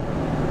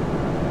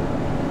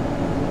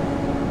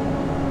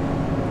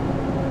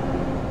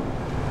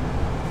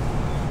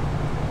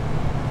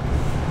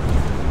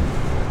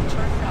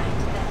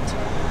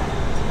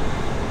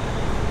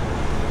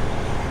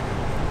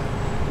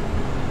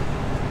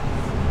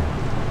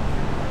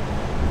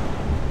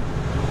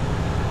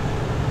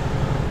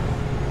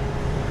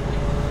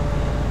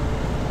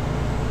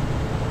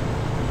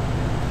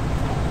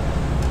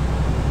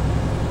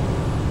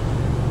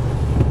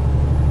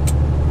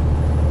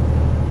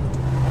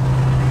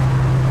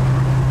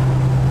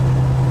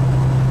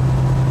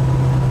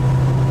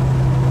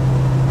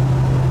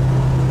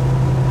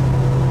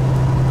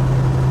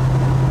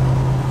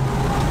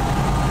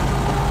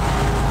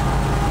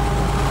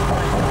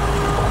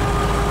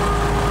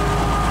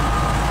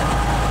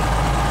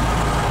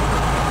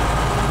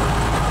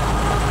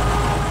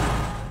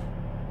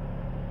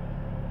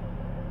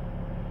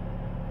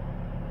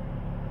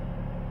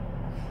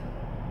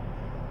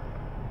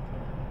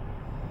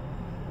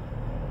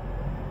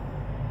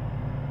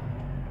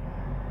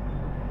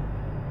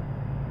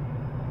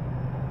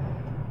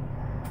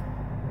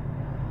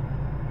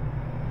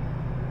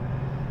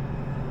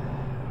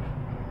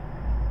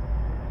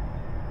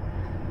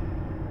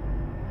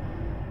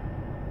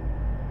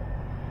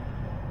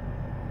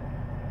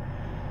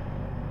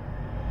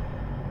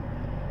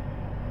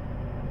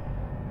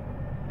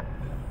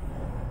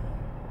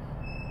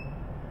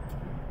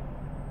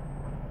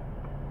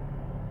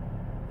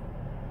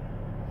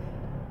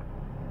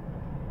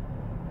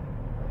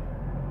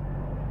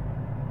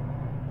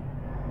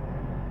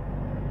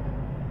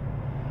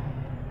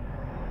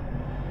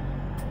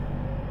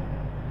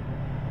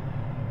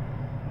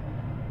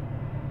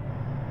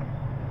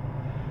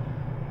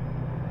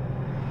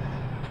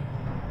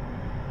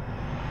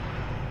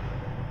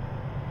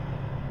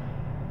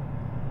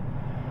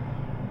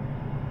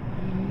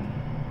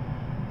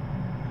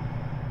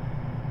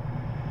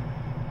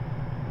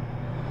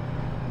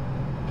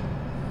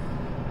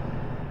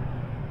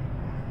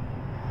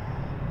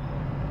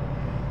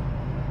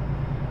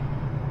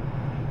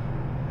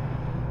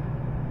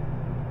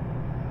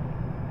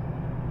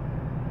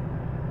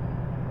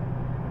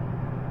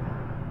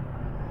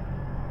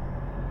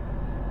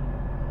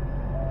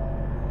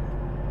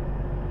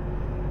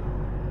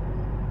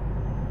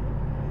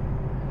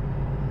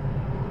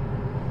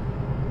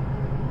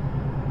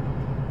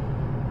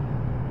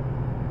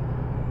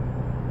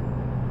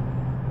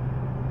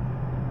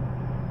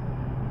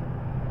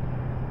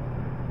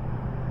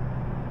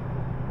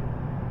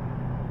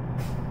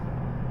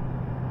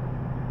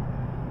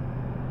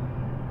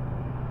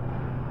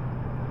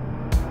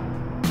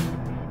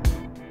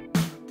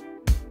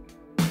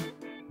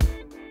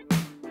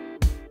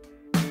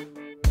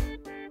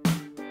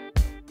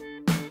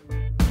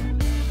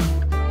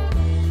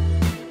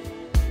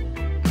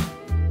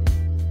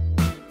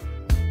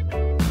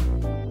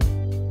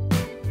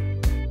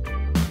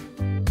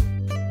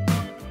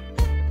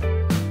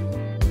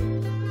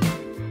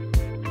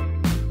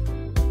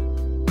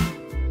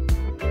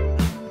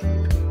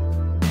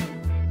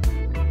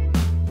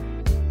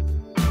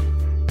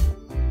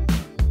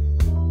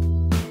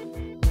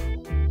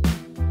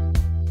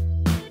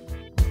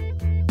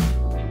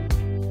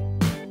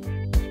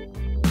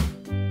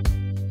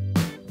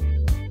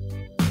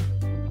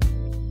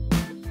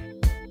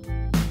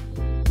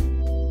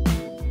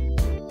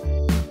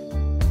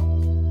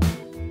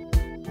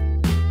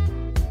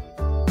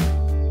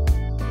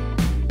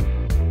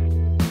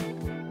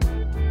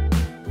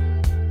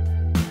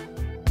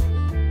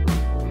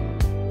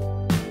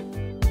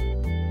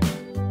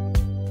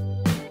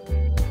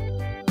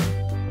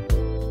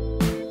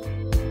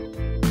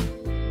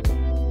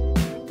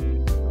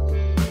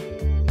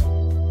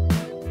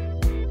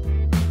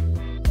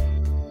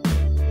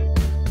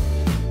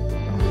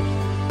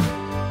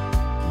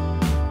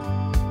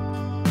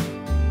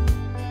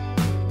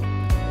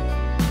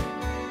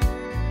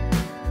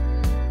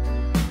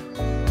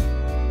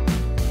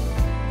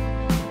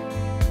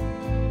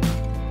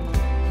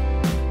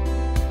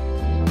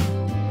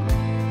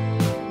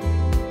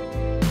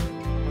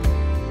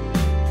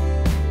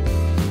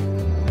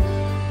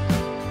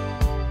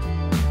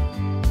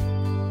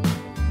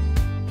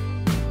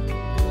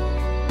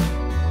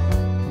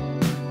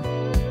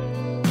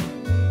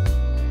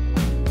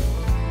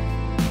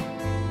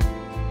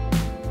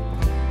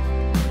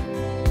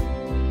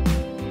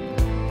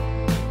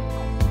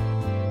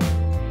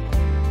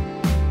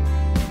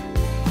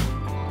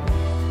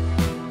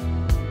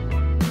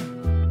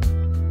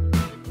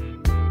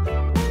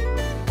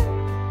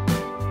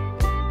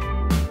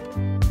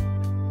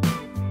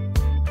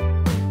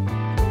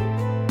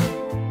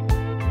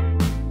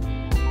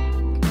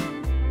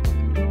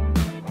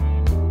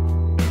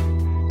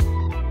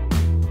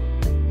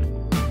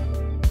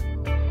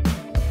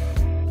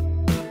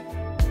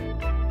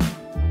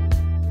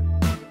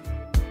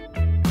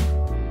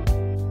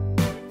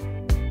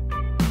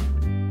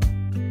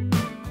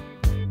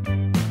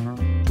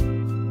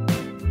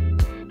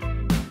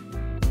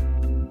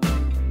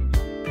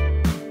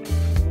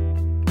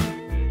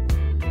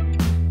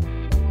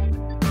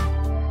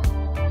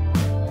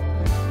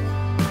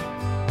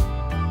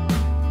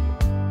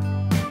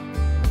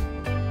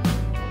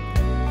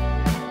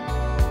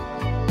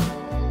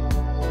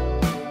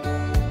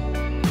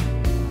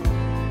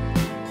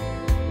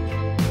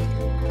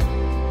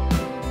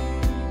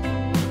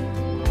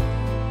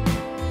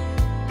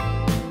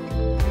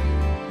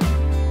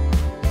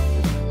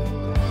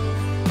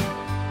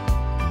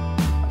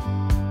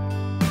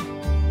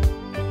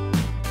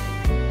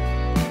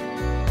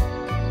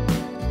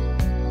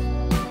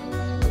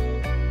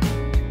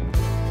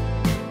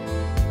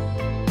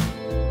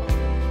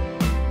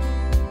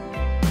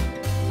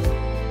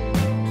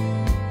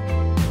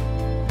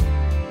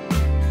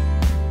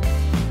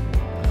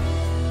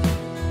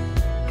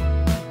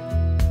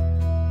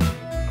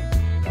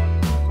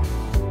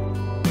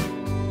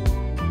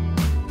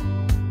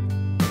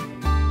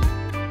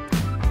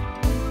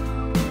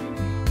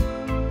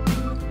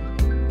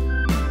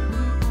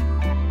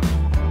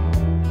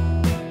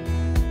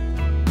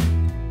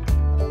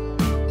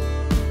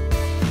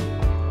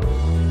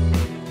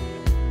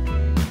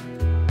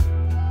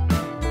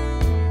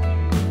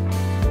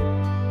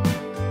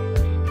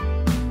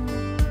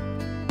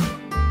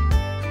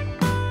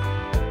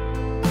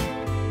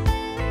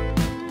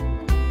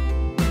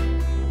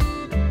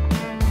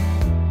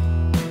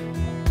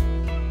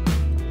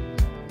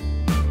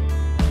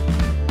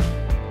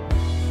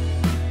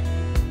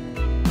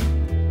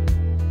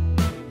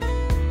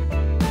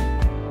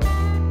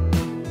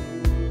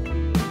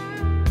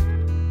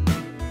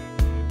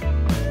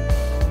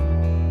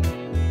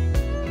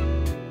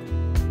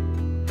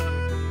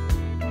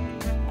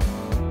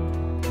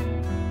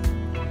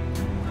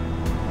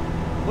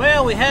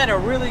 Well, we had a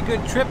really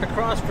good trip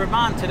across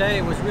Vermont today.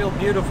 It was real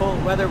beautiful.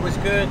 Weather was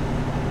good.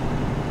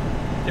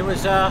 There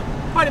was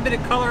quite a bit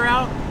of color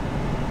out.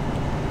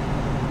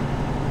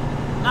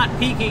 Not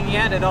peaking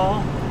yet at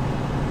all.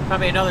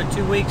 Probably another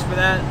 2 weeks for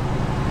that.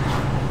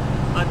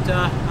 But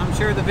I'm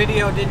sure the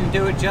video didn't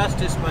do it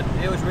justice, but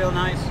it was real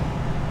nice.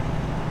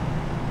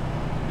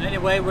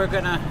 Anyway, we're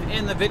gonna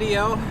end the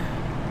video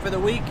for the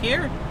week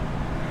here,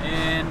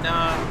 and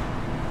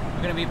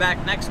we're gonna be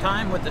back next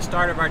time with the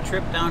start of our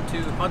trip down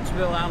to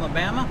Huntsville,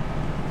 Alabama.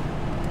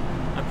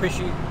 I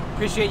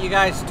appreciate you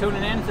guys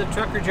tuning in to the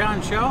Trucker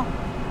John Show.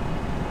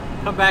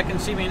 Come back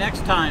and see me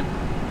next time.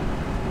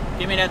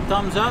 Give me that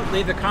thumbs up,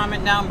 leave a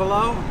comment down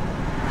below,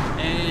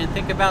 and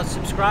think about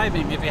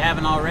subscribing if you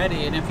haven't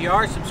already. And if you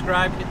are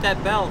subscribed, hit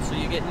that bell so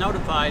you get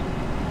notified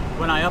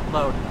when I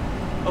upload.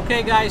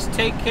 Okay guys,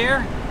 take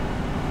care.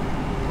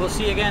 We'll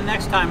see you again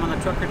next time on the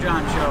Trucker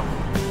John Show.